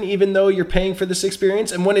happen, even though you're paying for this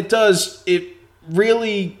experience, and when it does, it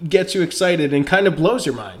really gets you excited and kind of blows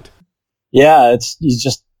your mind. Yeah,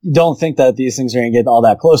 you don't think that these things are going to get all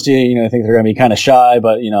that close to you. I think they're going to be kind of shy,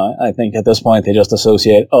 but I think at this point they just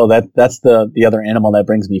associate, that's the other animal that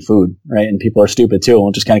brings me food, right? And people are stupid too, and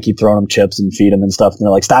will just kind of keep throwing them chips and feed them and stuff. And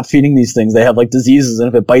they're like, stop feeding these things. They have like diseases, and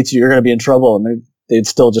if it bites you, you're going to be in trouble. And they'd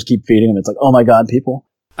still just keep feeding them. It's like, oh my God, people.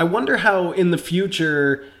 I wonder how in the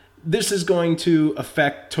future this is going to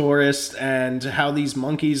affect tourists, and how these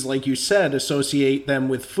monkeys, like you said, associate them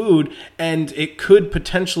with food, and it could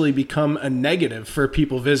potentially become a negative for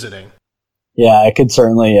people visiting. Yeah, it could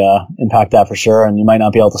certainly impact that for sure. And you might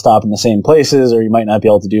not be able to stop in the same places, or you might not be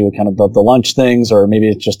able to do kind of the lunch things, or maybe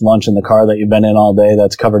it's just lunch in the car that you've been in all day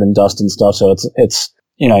that's covered in dust and stuff. So it's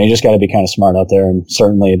you just got to be kind of smart out there, and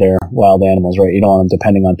certainly they're wild animals, right? You don't want them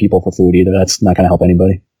depending on people for food either. That's not going to help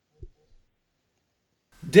anybody.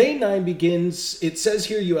 Day 9 begins. It says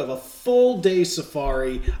here you have a full day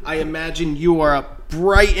safari. I imagine you are up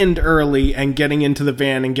bright and early and getting into the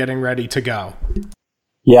van and getting ready to go.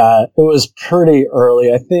 Yeah, it was pretty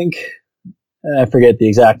early. I think, I forget the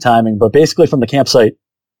exact timing, but basically from the campsite,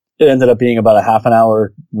 it ended up being about a half an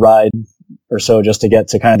hour ride or so just to get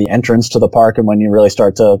to kind of the entrance to the park, and when you really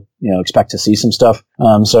start to, expect to see some stuff.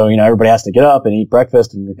 So, everybody has to get up and eat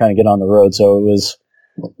breakfast and kind of get on the road. So it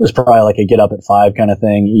was probably like a get up at 5 kind of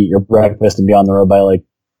thing, eat your breakfast and be on the road by like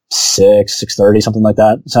 6:30, something like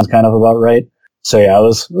that. Sounds kind of about right. So yeah, it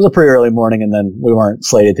was a pretty early morning, and then we weren't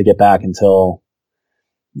slated to get back until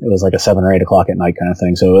it was like a 7 or 8 o'clock at night kind of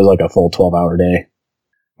thing. So it was like a full 12-hour day.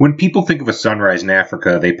 When people think of a sunrise in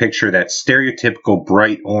Africa, they picture that stereotypical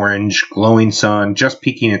bright orange, glowing sun just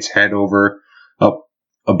peeking its head up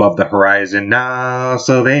above the horizon. Na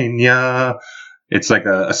Sylvania. It's like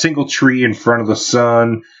a single tree in front of the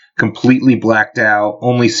sun, completely blacked out,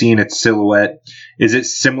 only seeing its silhouette. Is it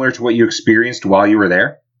similar to what you experienced while you were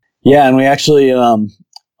there? Yeah, and we actually, on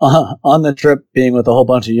the trip, being with a whole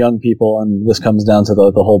bunch of young people, and this comes down to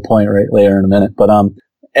the whole point right later in a minute, but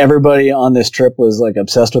everybody on this trip was like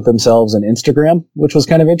obsessed with themselves and Instagram, which was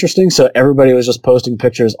kind of interesting. So everybody was just posting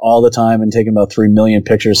pictures all the time and taking about 3 million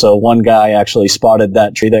pictures. So one guy actually spotted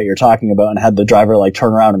that tree that you're talking about and had the driver like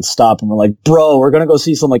turn around and stop. And we're like, bro, we're going to go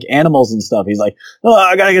see some like animals and stuff. He's like, oh,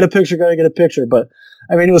 I got to get a picture. But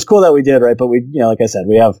I mean, it was cool that we did, right? But we, like I said,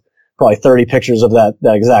 we have probably 30 pictures of that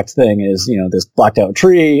exact thing is, this blacked out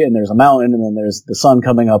tree, and there's a mountain, and then there's the sun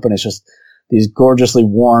coming up, and it's just these gorgeously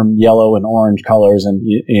warm yellow and orange colors. And,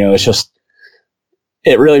 it's just,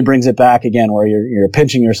 it really brings it back again where you're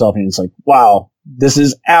pinching yourself, and it's like, wow, this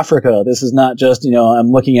is Africa. This is not just,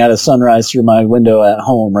 I'm looking at a sunrise through my window at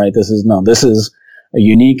home, right? This is a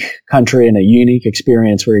unique country and a unique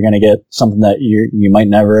experience where you're going to get something that you might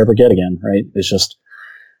never ever get again, right?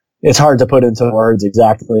 It's hard to put into words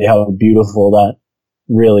exactly how beautiful that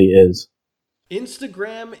really is.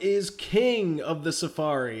 Instagram is king of the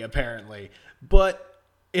safari, apparently. But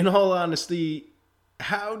in all honesty,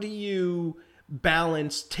 how do you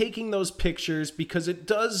balance taking those pictures, because it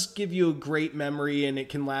does give you a great memory and it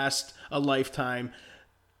can last a lifetime?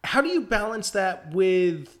 How do you balance that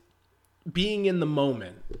with being in the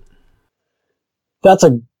moment? That's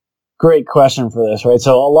a great question for this, right?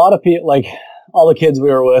 So a lot of people, like all the kids we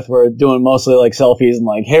were with, were doing mostly like selfies and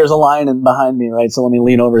like, here's a lion behind me, right? So let me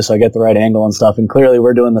lean over so I get the right angle and stuff. And clearly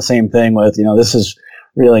we're doing the same thing with, this is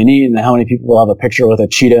really neat. And how many people will have a picture with a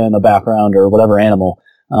cheetah in the background or whatever animal.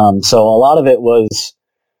 So a lot of it was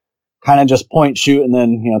kind of just point, shoot, and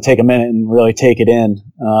then, take a minute and really take it in.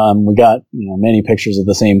 We got, many pictures of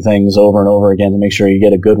the same things over and over again to make sure you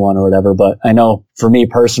get a good one or whatever. But I know for me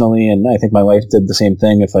personally, and I think my wife did the same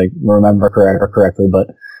thing if I remember correctly, but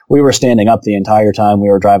we were standing up the entire time we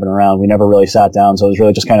were driving around. We never really sat down. So it was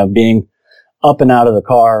really just kind of being up and out of the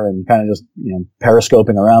car and kind of just,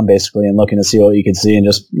 periscoping around basically and looking to see what you could see and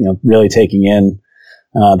just, really taking in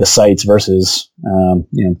the sights versus,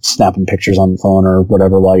 snapping pictures on the phone or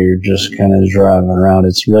whatever while you're just kind of driving around.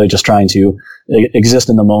 It's really just trying to exist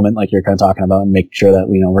in the moment like you're kind of talking about and make sure that,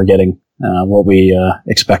 we're getting what we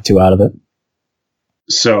expect to out of it.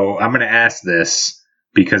 So I'm going to ask this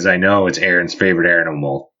because I know it's Aaron's favorite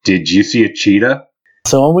animal. Did you see a cheetah?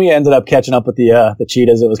 So when we ended up catching up with the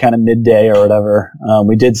cheetahs, it was kind of midday or whatever.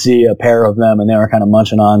 We did see a pair of them, and they were kind of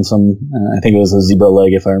munching on some. I think it was a zebra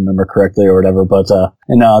leg, if I remember correctly, or whatever. But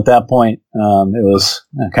and at that point, it was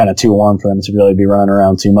kind of too warm for them to really be running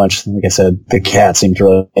around too much. Like I said, the cat seemed to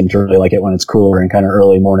really like it when it's cooler and kind of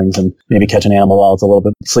early mornings, and maybe catch an animal while it's a little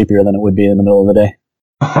bit sleepier than it would be in the middle of the day.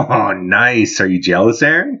 Oh, nice! Are you jealous,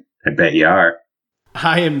 Aaron? I bet you are.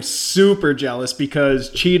 I am super jealous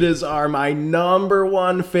because cheetahs are my number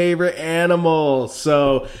one favorite animal.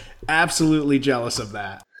 So absolutely jealous of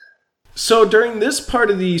that. So during this part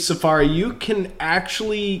of the safari, you can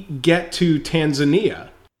actually get to Tanzania.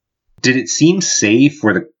 Did it seem safe?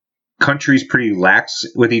 Were the countries pretty lax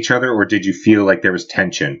with each other, or did you feel like there was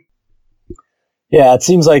tension? Yeah, it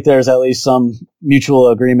seems like there's at least some mutual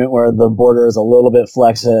agreement where the border is a little bit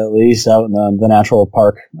flexed, at least out in the national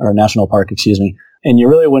park, excuse me. And you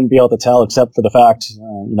really wouldn't be able to tell except for the fact,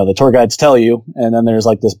 the tour guides tell you, and then there's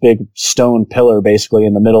like this big stone pillar basically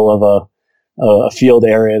in the middle of a field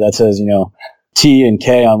area that says, T and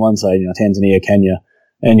K on one side, Tanzania, Kenya.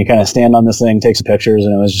 And you kind of stand on this thing, take some pictures,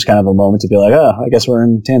 and it was just kind of a moment to be like, oh, I guess we're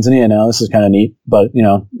in Tanzania now. This is kind of neat. But,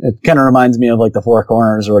 it kind of reminds me of like the Four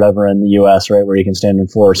Corners or whatever in the U.S., right, where you can stand in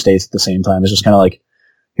 4 states at the same time. It's just kind of like,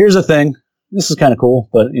 here's a thing. This is kind of cool,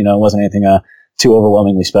 but, it wasn't anything too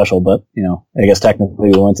overwhelmingly special, but, I guess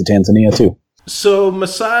technically we went to Tanzania too. So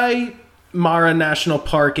Masai Mara National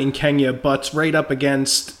Park in Kenya butts right up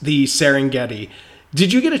against the Serengeti.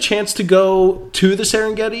 Did you get a chance to go to the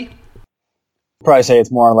Serengeti? Probably say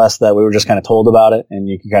it's more or less that we were just kind of told about it and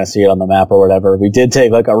you can kind of see it on the map or whatever. We did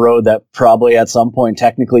take like a road that probably at some point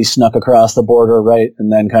technically snuck across the border, right,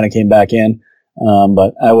 and then kind of came back in.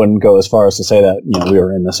 But I wouldn't go as far as to say that, we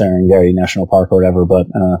were in the Serengeti National Park or whatever, but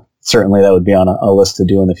certainly that would be on a list to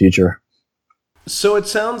do in the future. So it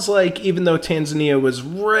sounds like even though Tanzania was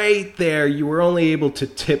right there, you were only able to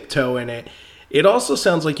tiptoe in it. It also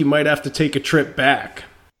sounds like you might have to take a trip back.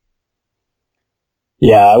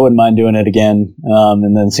 Yeah, I wouldn't mind doing it again,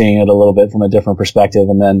 and then seeing it a little bit from a different perspective.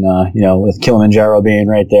 And then, with Kilimanjaro being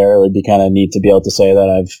right there, it would be kind of neat to be able to say that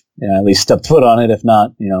I've at least stepped foot on it, if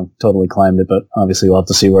not, totally climbed it. But obviously we'll have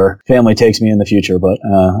to see where family takes me in the future. But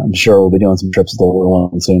I'm sure we'll be doing some trips with the little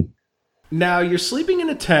one soon. Now, you're sleeping in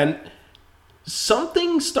a tent.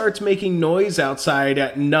 Something starts making noise outside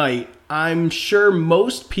at night. I'm sure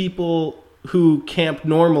most people who camp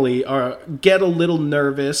normally get a little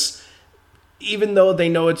nervous, even though they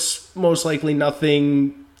know it's most likely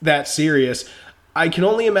nothing that serious. I can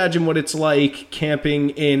only imagine what it's like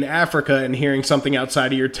camping in Africa and hearing something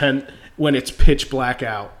outside of your tent when it's pitch black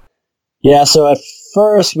out. Yeah, so at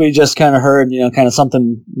first we just kind of heard, kind of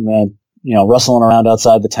something, rustling around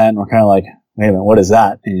outside the tent. We're kind of like, wait a minute, what is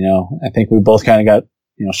that? And, I think we both kind of got,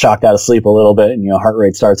 shocked out of sleep a little bit, and, heart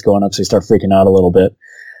rate starts going up, so you start freaking out a little bit.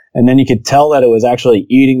 And then you could tell that it was actually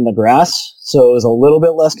eating the grass. So it was a little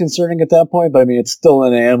bit less concerning at that point, but I mean, it's still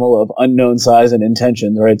an animal of unknown size and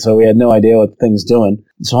intentions, right? So we had no idea what the thing's doing.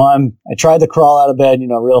 So I tried to crawl out of bed,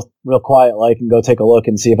 real quiet like, and go take a look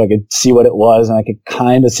and see if I could see what it was. And I could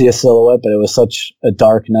kind of see a silhouette, but it was such a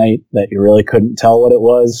dark night that you really couldn't tell what it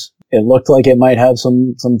was. It looked like it might have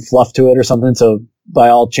some fluff to it or something. So by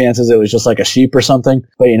all chances, it was just like a sheep or something.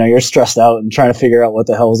 But, you're stressed out and trying to figure out what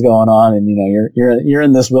the hell's going on. And, you're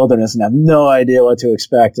in this wilderness and have no idea what to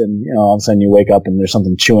expect. And, all of a sudden you wake up and there's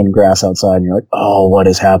something chewing grass outside and you're like, oh, what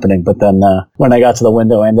is happening? But then, when I got to the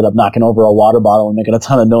window, I ended up knocking over a water bottle and making a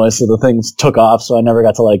ton of noise. So the thing took off. So I never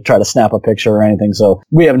got to try to snap a picture or anything. So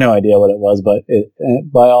we have no idea what it was, but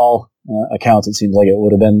by all accounts, it seems like it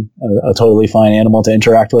would have been a totally fine animal to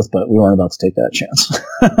interact with, but we weren't about to take that chance.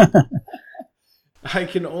 I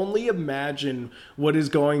can only imagine what is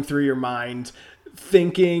going through your mind,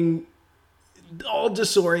 thinking all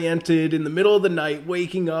disoriented in the middle of the night,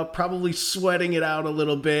 waking up, probably sweating it out a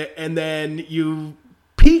little bit, and then you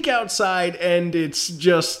peek outside and it's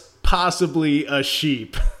just possibly a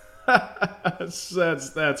sheep.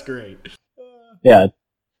 That's great. Yeah,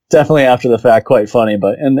 definitely after the fact, quite funny,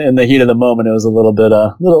 but in the heat of the moment, it was a little bit,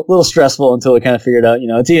 little stressful until we kind of figured out,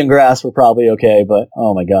 it's eating grass, we're probably okay, but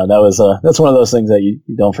oh my God, that's one of those things that you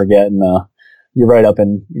don't forget, and, you're right up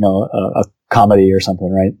in, a comedy or something,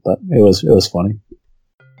 right? But it was funny.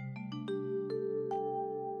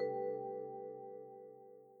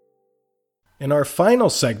 In our final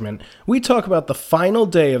segment, we talk about the final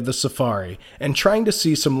day of the safari and trying to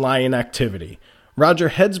see some lion activity. Roger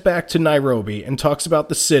heads back to Nairobi and talks about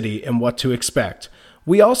the city and what to expect.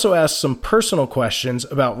 We also ask some personal questions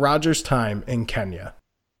about Roger's time in Kenya.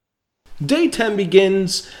 Day 10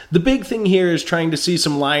 begins. The big thing here is trying to see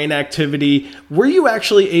some lion activity. Were you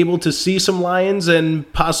actually able to see some lions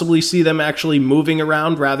and possibly see them actually moving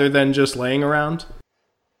around rather than just laying around?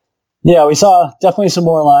 Yeah, we saw definitely some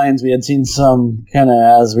more lions. We had seen some kind of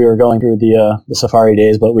as we were going through the safari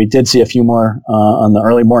days, but we did see a few more on the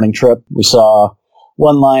early morning trip. We saw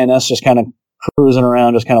one lioness just kind of cruising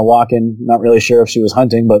around, just kind of walking. Not really sure if she was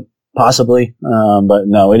hunting, but possibly. But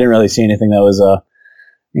no, we didn't really see anything that was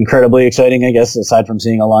incredibly exciting, I guess, aside from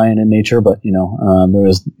seeing a lion in nature. But, there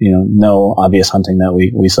was, no obvious hunting that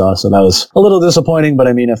we saw. So that was a little disappointing. But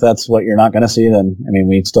I mean, if that's what you're not going to see, then,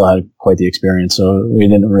 we still had quite the experience. So we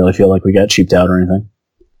didn't really feel like we got cheaped out or anything.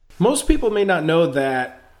 Most people may not know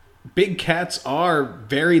that big cats are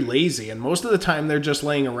very lazy, and most of the time they're just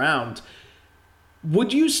laying around.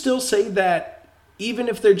 Would you still say that even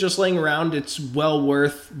if they're just laying around, it's well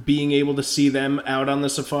worth being able to see them out on the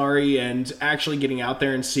safari and actually getting out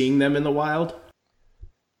there and seeing them in the wild?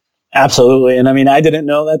 Absolutely. And I didn't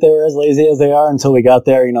know that they were as lazy as they are until we got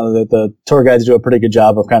there. The tour guides do a pretty good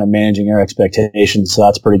job of kind of managing your expectations. So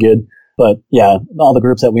that's pretty good. But yeah, all the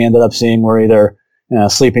groups that we ended up seeing were either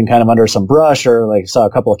sleeping kind of under some brush, or saw a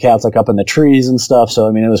couple of cats up in the trees and stuff. So,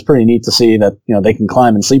 it was pretty neat to see that, they can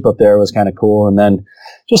climb and sleep up there. It was kind of cool. And then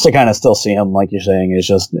just to kind of still see them, like you're saying,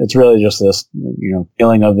 it's really just this,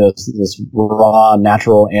 feeling of this raw,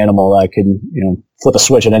 natural animal that could, flip a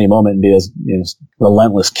switch at any moment and be this,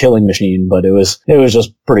 relentless killing machine. But it was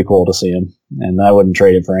just pretty cool to see him, and I wouldn't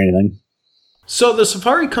trade it for anything. So the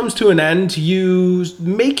safari comes to an end. You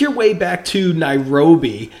make your way back to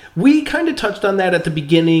Nairobi. We kind of touched on that at the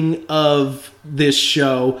beginning of this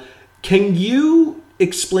show. Can you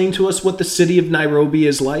explain to us what the city of Nairobi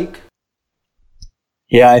is like?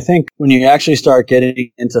 Yeah, I think when you actually start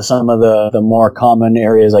getting into some of the more common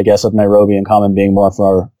areas, I guess, of Nairobi, and common being more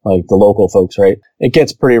for the local folks, right? It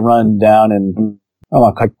gets pretty run down, and I don't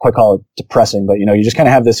want to quite call it depressing, but you just kind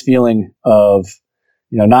of have this feeling of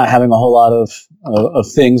not having a whole lot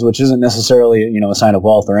of things, which isn't necessarily, a sign of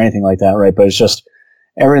wealth or anything like that, right? But it's just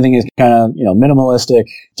everything is kind of, minimalistic,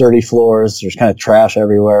 dirty floors. There's kind of trash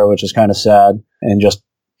everywhere, which is kind of sad. And just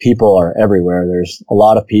people are everywhere. There's a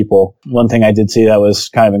lot of people. One thing I did see that was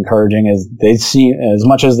kind of encouraging is they see, as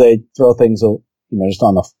much as they throw things, just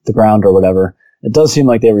on the ground or whatever, it does seem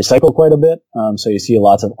like they recycle quite a bit. So you see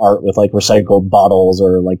lots of art with recycled bottles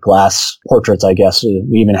or glass portraits, I guess.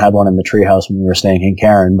 We even had one in the treehouse when we were staying in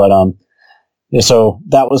Karen. But, so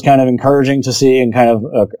that was kind of encouraging to see, and kind of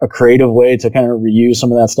a creative way to kind of reuse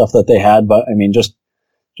some of that stuff that they had. But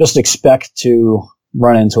just expect to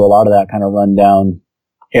run into a lot of that kind of rundown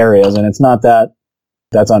areas. And it's not that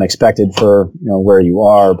that's unexpected for, where you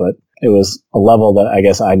are, but it was a level that I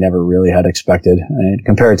guess I never really had expected. And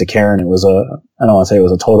compared to Karen, it was I don't want to say it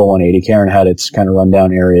was a total 180. Karen had its kind of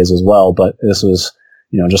rundown areas as well, but this was,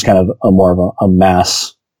 just kind of more of a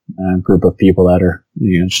mass group of people that are,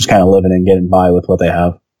 just kind of living and getting by with what they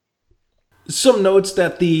have. Some notes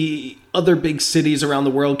that the other big cities around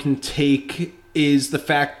the world can take is the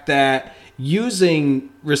fact that using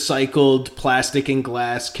recycled plastic and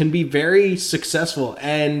glass can be very successful,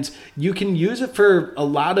 and you can use it for a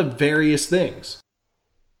lot of various things.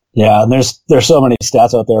 Yeah, and there's so many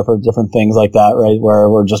stats out there for different things like that, right? Where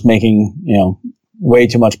we're just making, way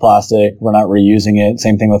too much plastic. We're not reusing it.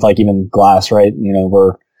 Same thing with even glass, right?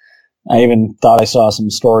 I even thought I saw some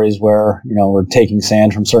stories where, we're taking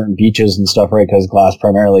sand from certain beaches and stuff, right? Because glass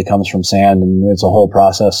primarily comes from sand, and it's a whole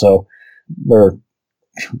process. So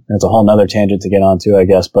it's a whole nother tangent to get onto, I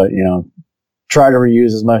guess, but, try to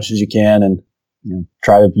reuse as much as you can, and,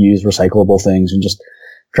 try to use recyclable things, and just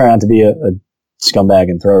try not to be a scumbag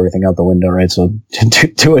and throw everything out the window, right? So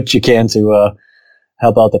do what you can to,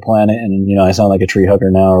 help out the planet. And, I sound like a tree hugger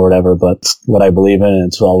now or whatever, but it's what I believe in, and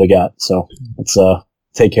it's all we got. So let's,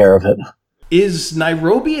 take care of it. Is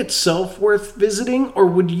Nairobi itself worth visiting, or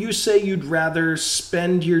would you say you'd rather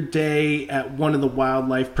spend your day at one of the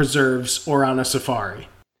wildlife preserves or on a safari?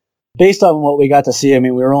 Based on what we got to see,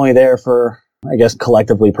 we were only there for I guess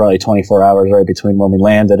collectively probably 24 hours right between when we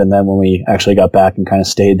landed and then when we actually got back and kind of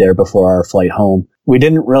stayed there before our flight home. We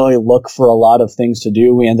didn't really look for a lot of things to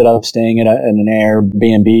do. We ended up staying in an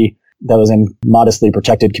Airbnb that was in modestly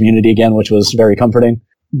protected community again, which was very comforting.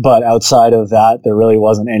 But outside of that, there really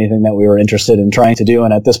wasn't anything that we were interested in trying to do.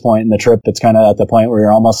 And at this point in the trip, it's kind of at the point where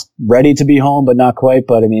you're almost ready to be home, but not quite.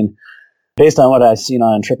 But I mean, based on what I've seen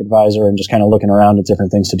on TripAdvisor and just kind of looking around at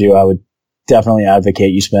different things to do, I would definitely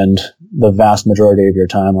advocate you spend the vast majority of your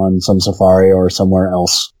time on some safari or somewhere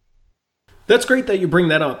else. That's great that you bring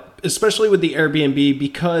that up, especially with the Airbnb,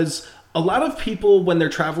 because a lot of people, when they're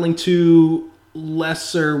traveling to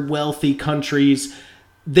lesser wealthy countries,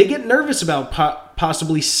 they get nervous about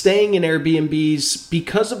possibly staying in Airbnbs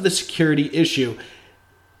because of the security issue.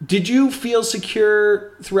 Did you feel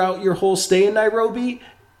secure throughout your whole stay in Nairobi?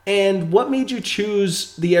 And what made you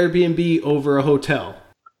choose the Airbnb over a hotel?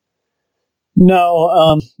 No,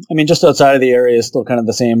 I mean, just outside of the area is still kind of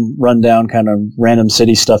the same rundown kind of random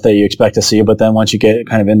city stuff that you expect to see. But then once you get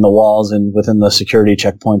kind of in the walls and within the security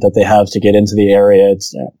checkpoint that they have to get into the area,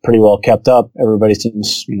 it's pretty well kept up. Everybody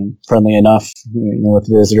seems, friendly enough, with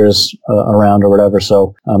visitors around or whatever.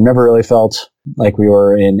 So never really felt like we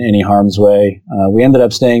were in any harm's way. We ended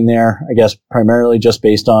up staying there, I guess, primarily just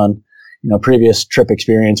based on previous trip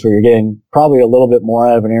experience where you're getting probably a little bit more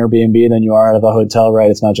out of an Airbnb than you are out of a hotel,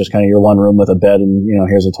 right? It's not just kind of your one room with a bed and,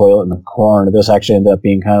 here's a toilet in the corner. This actually ended up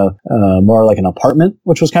being kind of more like an apartment,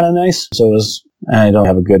 which was kind of nice. So it was, I don't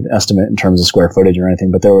have a good estimate in terms of square footage or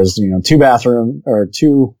anything, but there was, there's two bathrooms,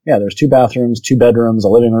 2 bedrooms, a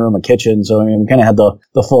living room, a kitchen. So, I mean, we kind of had the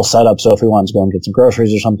full setup. So if we wanted to go and get some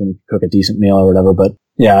groceries or something, we could cook a decent meal or whatever. But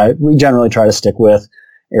yeah, we generally try to stick with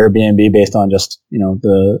Airbnb based on just,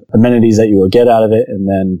 the amenities that you will get out of it. And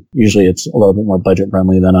then usually it's a little bit more budget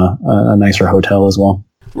friendly than a nicer hotel as well.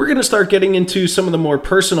 We're going to start getting into some of the more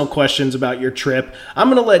personal questions about your trip. I'm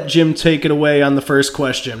going to let Jim take it away on the first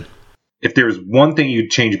question. If there was one thing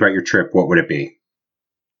you'd change about your trip, what would it be?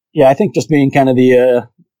 Yeah, I think just being kind of the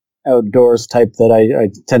outdoors type that I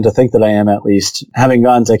tend to think that I am, at least. Having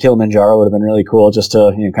gone to Kilimanjaro would have been really cool just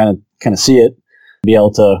to, kind of see it. Be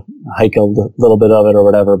able to hike a little bit of it or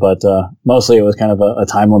whatever, but mostly it was kind of a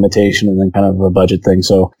time limitation and then kind of a budget thing.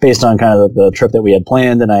 So based on kind of the trip that we had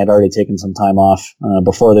planned, and I had already taken some time off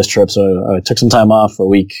before this trip, so I took some time off, a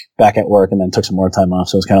week back at work, and then took some more time off.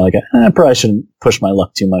 So it was kind of like, I probably shouldn't push my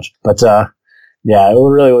luck too much. But yeah, it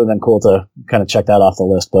really would have been cool to kind of check that off the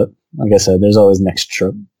list. But like I said, there's always next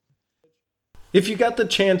trip. If you got the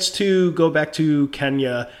chance to go back to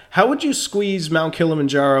Kenya, how would you squeeze Mount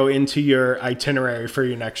Kilimanjaro into your itinerary for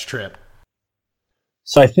your next trip?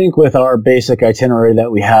 So I think with our basic itinerary that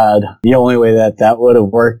we had, the only way that would have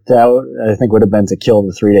worked out, I think, would have been to kill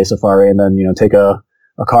the 3-day safari and then, take a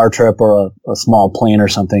car trip or a small plane or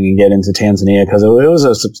something and get into Tanzania, because it was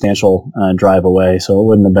a substantial drive away. So it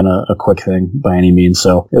wouldn't have been a quick thing by any means.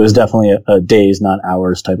 So it was definitely a days, not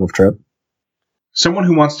hours type of trip. Someone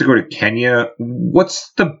who wants to go to Kenya,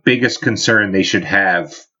 what's the biggest concern they should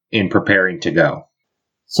have in preparing to go?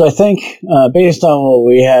 So I think based on what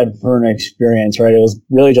we had for an experience, right, it was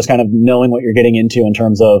really just kind of knowing what you're getting into in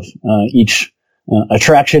terms of each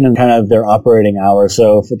attraction and kind of their operating hours.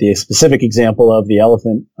 So for the specific example of the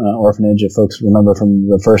elephant orphanage, if folks remember from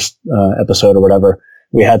the first episode or whatever,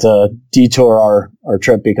 we had to detour our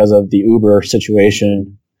trip because of the Uber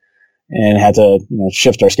situation, and had to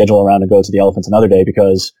shift our schedule around to go to the elephants another day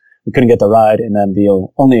because we couldn't get the ride. And then the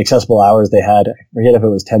only accessible hours they had, I forget if it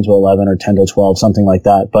was 10 to 11 or 10 to 12, something like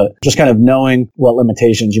that. But just kind of knowing what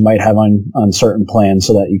limitations you might have on certain plans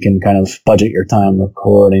so that you can kind of budget your time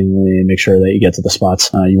accordingly and make sure that you get to the spots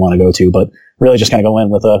you want to go to. But really just kind of go in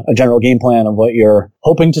with a general game plan of what you're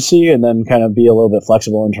hoping to see, and then kind of be a little bit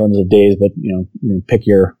flexible in terms of days, but pick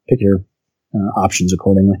your options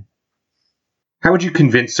accordingly. How would you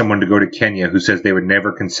convince someone to go to Kenya who says they would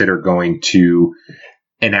never consider going to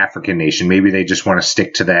an African nation? Maybe they just want to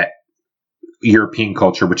stick to that European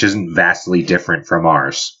culture, which isn't vastly different from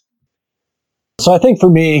ours. So I think for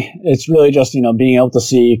me, it's really just, being able to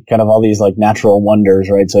see kind of all these like natural wonders,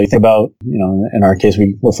 right? So you think about, in our case,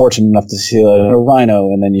 we were fortunate enough to see a rhino,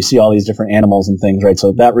 and then you see all these different animals and things, right?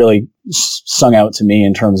 So that really sung out to me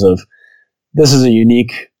in terms of, this is a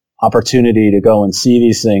unique opportunity to go and see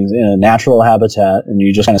these things in a natural habitat, and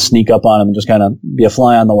you just kind of sneak up on them and just kind of be a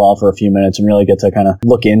fly on the wall for a few minutes and really get to kind of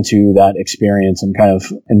look into that experience and kind of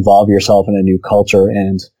involve yourself in a new culture.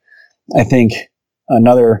 And I think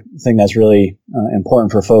another thing that's really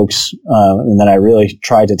important for folks, and that I really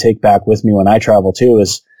try to take back with me when I travel too,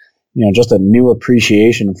 is, just a new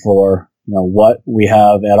appreciation for, what we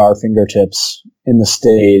have at our fingertips in the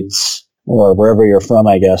States or wherever you're from,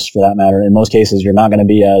 I guess, for that matter. In most cases, you're not going to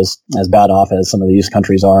be as bad off as some of these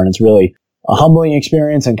countries are. And it's really a humbling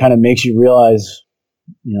experience and kind of makes you realize,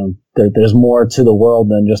 there's more to the world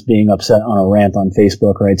than just being upset on a rant on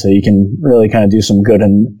Facebook, right? So you can really kind of do some good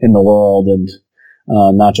in the world and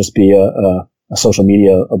not just be a social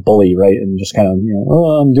media a bully, right? And just kind of,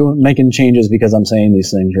 I'm making changes because I'm saying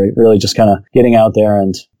these things, right? Really just kind of getting out there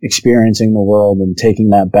and experiencing the world and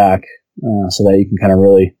taking that back so that you can kind of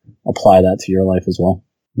really apply that to your life as well.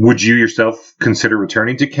 Would you yourself consider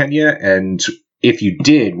returning to Kenya? And if you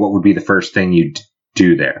did, what would be the first thing you'd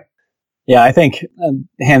do there? Yeah, I think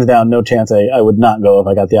hands down, no chance I would not go if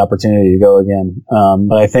I got the opportunity to go again.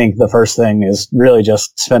 But I think the first thing is really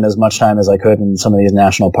just spend as much time as I could in some of these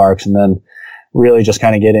national parks and then really just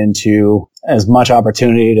kind of get into as much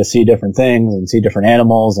opportunity to see different things and see different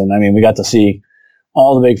animals. And I mean, we got to see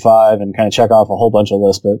all the big five and kind of check off a whole bunch of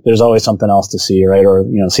lists, but there's always something else to see, right? Or,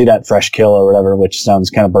 see that fresh kill or whatever, which sounds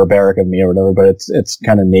kind of barbaric of me or whatever, but it's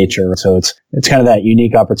kind of nature. So it's kind of that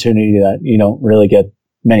unique opportunity that you don't really get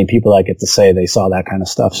many people that get to say they saw that kind of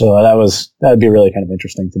stuff. So that would be really kind of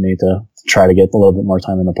interesting to me to try to get a little bit more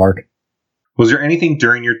time in the park. Was there anything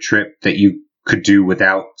during your trip that you could do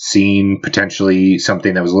without seeing, potentially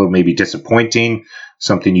something that was a little maybe disappointing,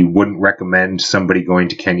 something you wouldn't recommend somebody going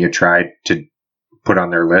to Kenya try to put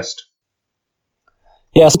on their list?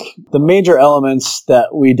 Yes, the major elements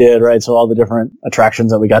that we did, right? So all the different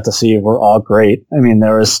attractions that we got to see were all great. I mean,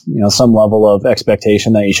 there was, some level of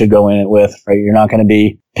expectation that you should go in it with, right? You're not going to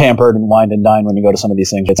be pampered and wined and dined when you go to some of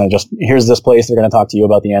these things. It's not just, here's this place, they're going to talk to you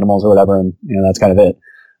about the animals or whatever, and, that's kind of it.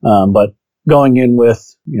 But going in with,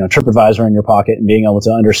 TripAdvisor in your pocket and being able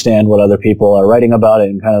to understand what other people are writing about it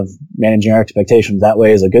and kind of managing your expectations that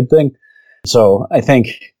way is a good thing. So I think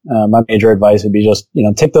my major advice would be just,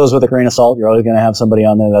 take those with a grain of salt. You're always going to have somebody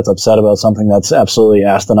on there that's upset about something that's absolutely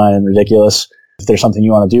asinine and ridiculous. If there's something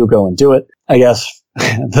you want to do, go and do it. I guess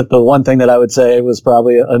the one thing that I would say was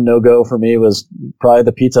probably a no-go for me was probably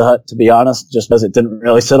the Pizza Hut, to be honest, just because it didn't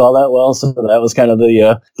really sit all that well. So that was kind of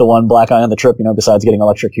the one black eye on the trip, besides getting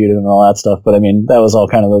electrocuted and all that stuff. But I mean, that was all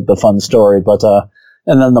kind of the fun story. But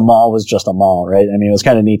and then the mall was just a mall, right? I mean, it was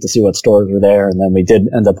kind of neat to see what stores were there. And then we did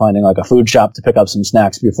end up finding like a food shop to pick up some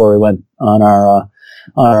snacks before we went on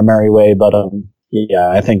our merry way. But yeah,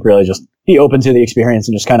 I think really just be open to the experience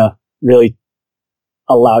and just kind of really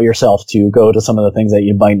allow yourself to go to some of the things that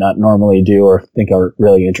you might not normally do or think are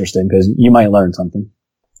really interesting because you might learn something.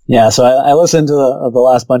 Yeah, so I listened to the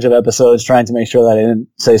last bunch of episodes trying to make sure that I didn't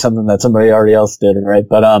say something that somebody already else did, right?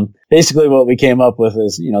 But basically what we came up with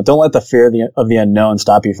is, don't let the fear of the unknown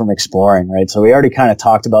stop you from exploring, right? So we already kind of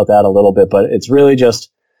talked about that a little bit, but it's really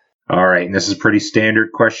just... All right, and this is a pretty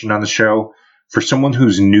standard question on the show. For someone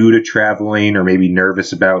who's new to traveling or maybe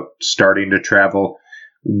nervous about starting to travel,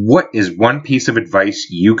 what is one piece of advice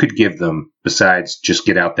you could give them besides just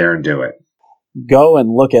get out there and do it? Go and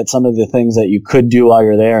look at some of the things that you could do while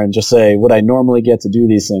you're there and just say, would I normally get to do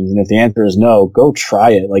these things? And if the answer is no, go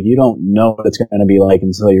try it. Like, you don't know what it's going to be like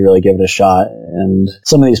until you really give it a shot. And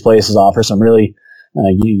some of these places offer some really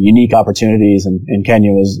unique opportunities, and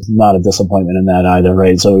Kenya was not a disappointment in that either,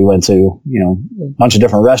 right? So we went to, a bunch of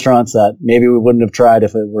different restaurants that maybe we wouldn't have tried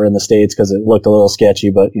if it were in the States because it looked a little sketchy,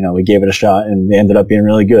 but, we gave it a shot and they ended up being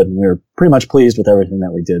really good. And we were pretty much pleased with everything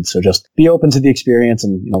that we did. So just be open to the experience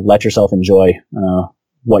and, let yourself enjoy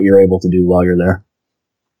what you're able to do while you're there.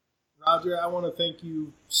 Roger, I want to thank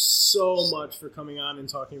you so much for coming on and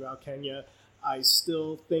talking about Kenya. I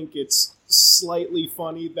still think it's slightly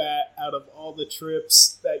funny that out of all the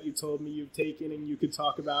trips that you told me you've taken and you could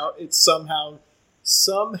talk about, it somehow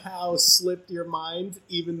slipped your mind,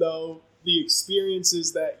 even though the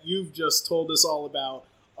experiences that you've just told us all about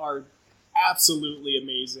are absolutely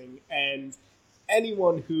amazing. And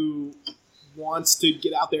anyone who wants to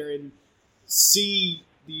get out there and see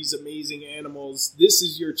these amazing animals, this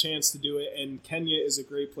is your chance to do it, and Kenya is a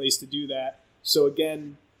great place to do that. So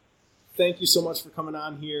again, thank you so much for coming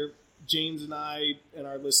on here. James and I and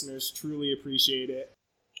our listeners truly appreciate it.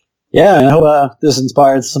 Yeah, I hope this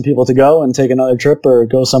inspired some people to go and take another trip or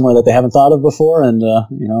go somewhere that they haven't thought of before. And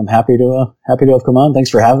I'm happy to have come on. Thanks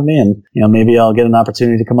for having me. And maybe I'll get an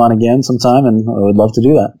opportunity to come on again sometime, and I would love to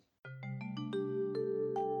do that.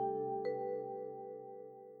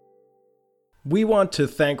 We want to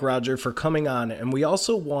thank Roger for coming on, and we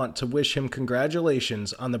also want to wish him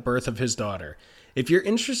congratulations on the birth of his daughter. If you're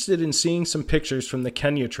interested in seeing some pictures from the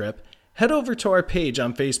Kenya trip, head over to our page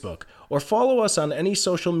on Facebook or follow us on any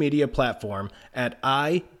social media platform at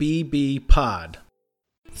IBB Pod.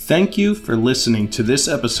 Thank you for listening to this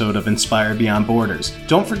episode of Inspire Beyond Borders.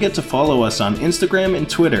 Don't forget to follow us on Instagram and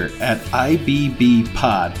Twitter at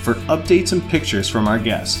IBBPod for updates and pictures from our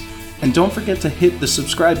guests. And don't forget to hit the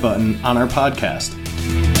subscribe button on our podcast.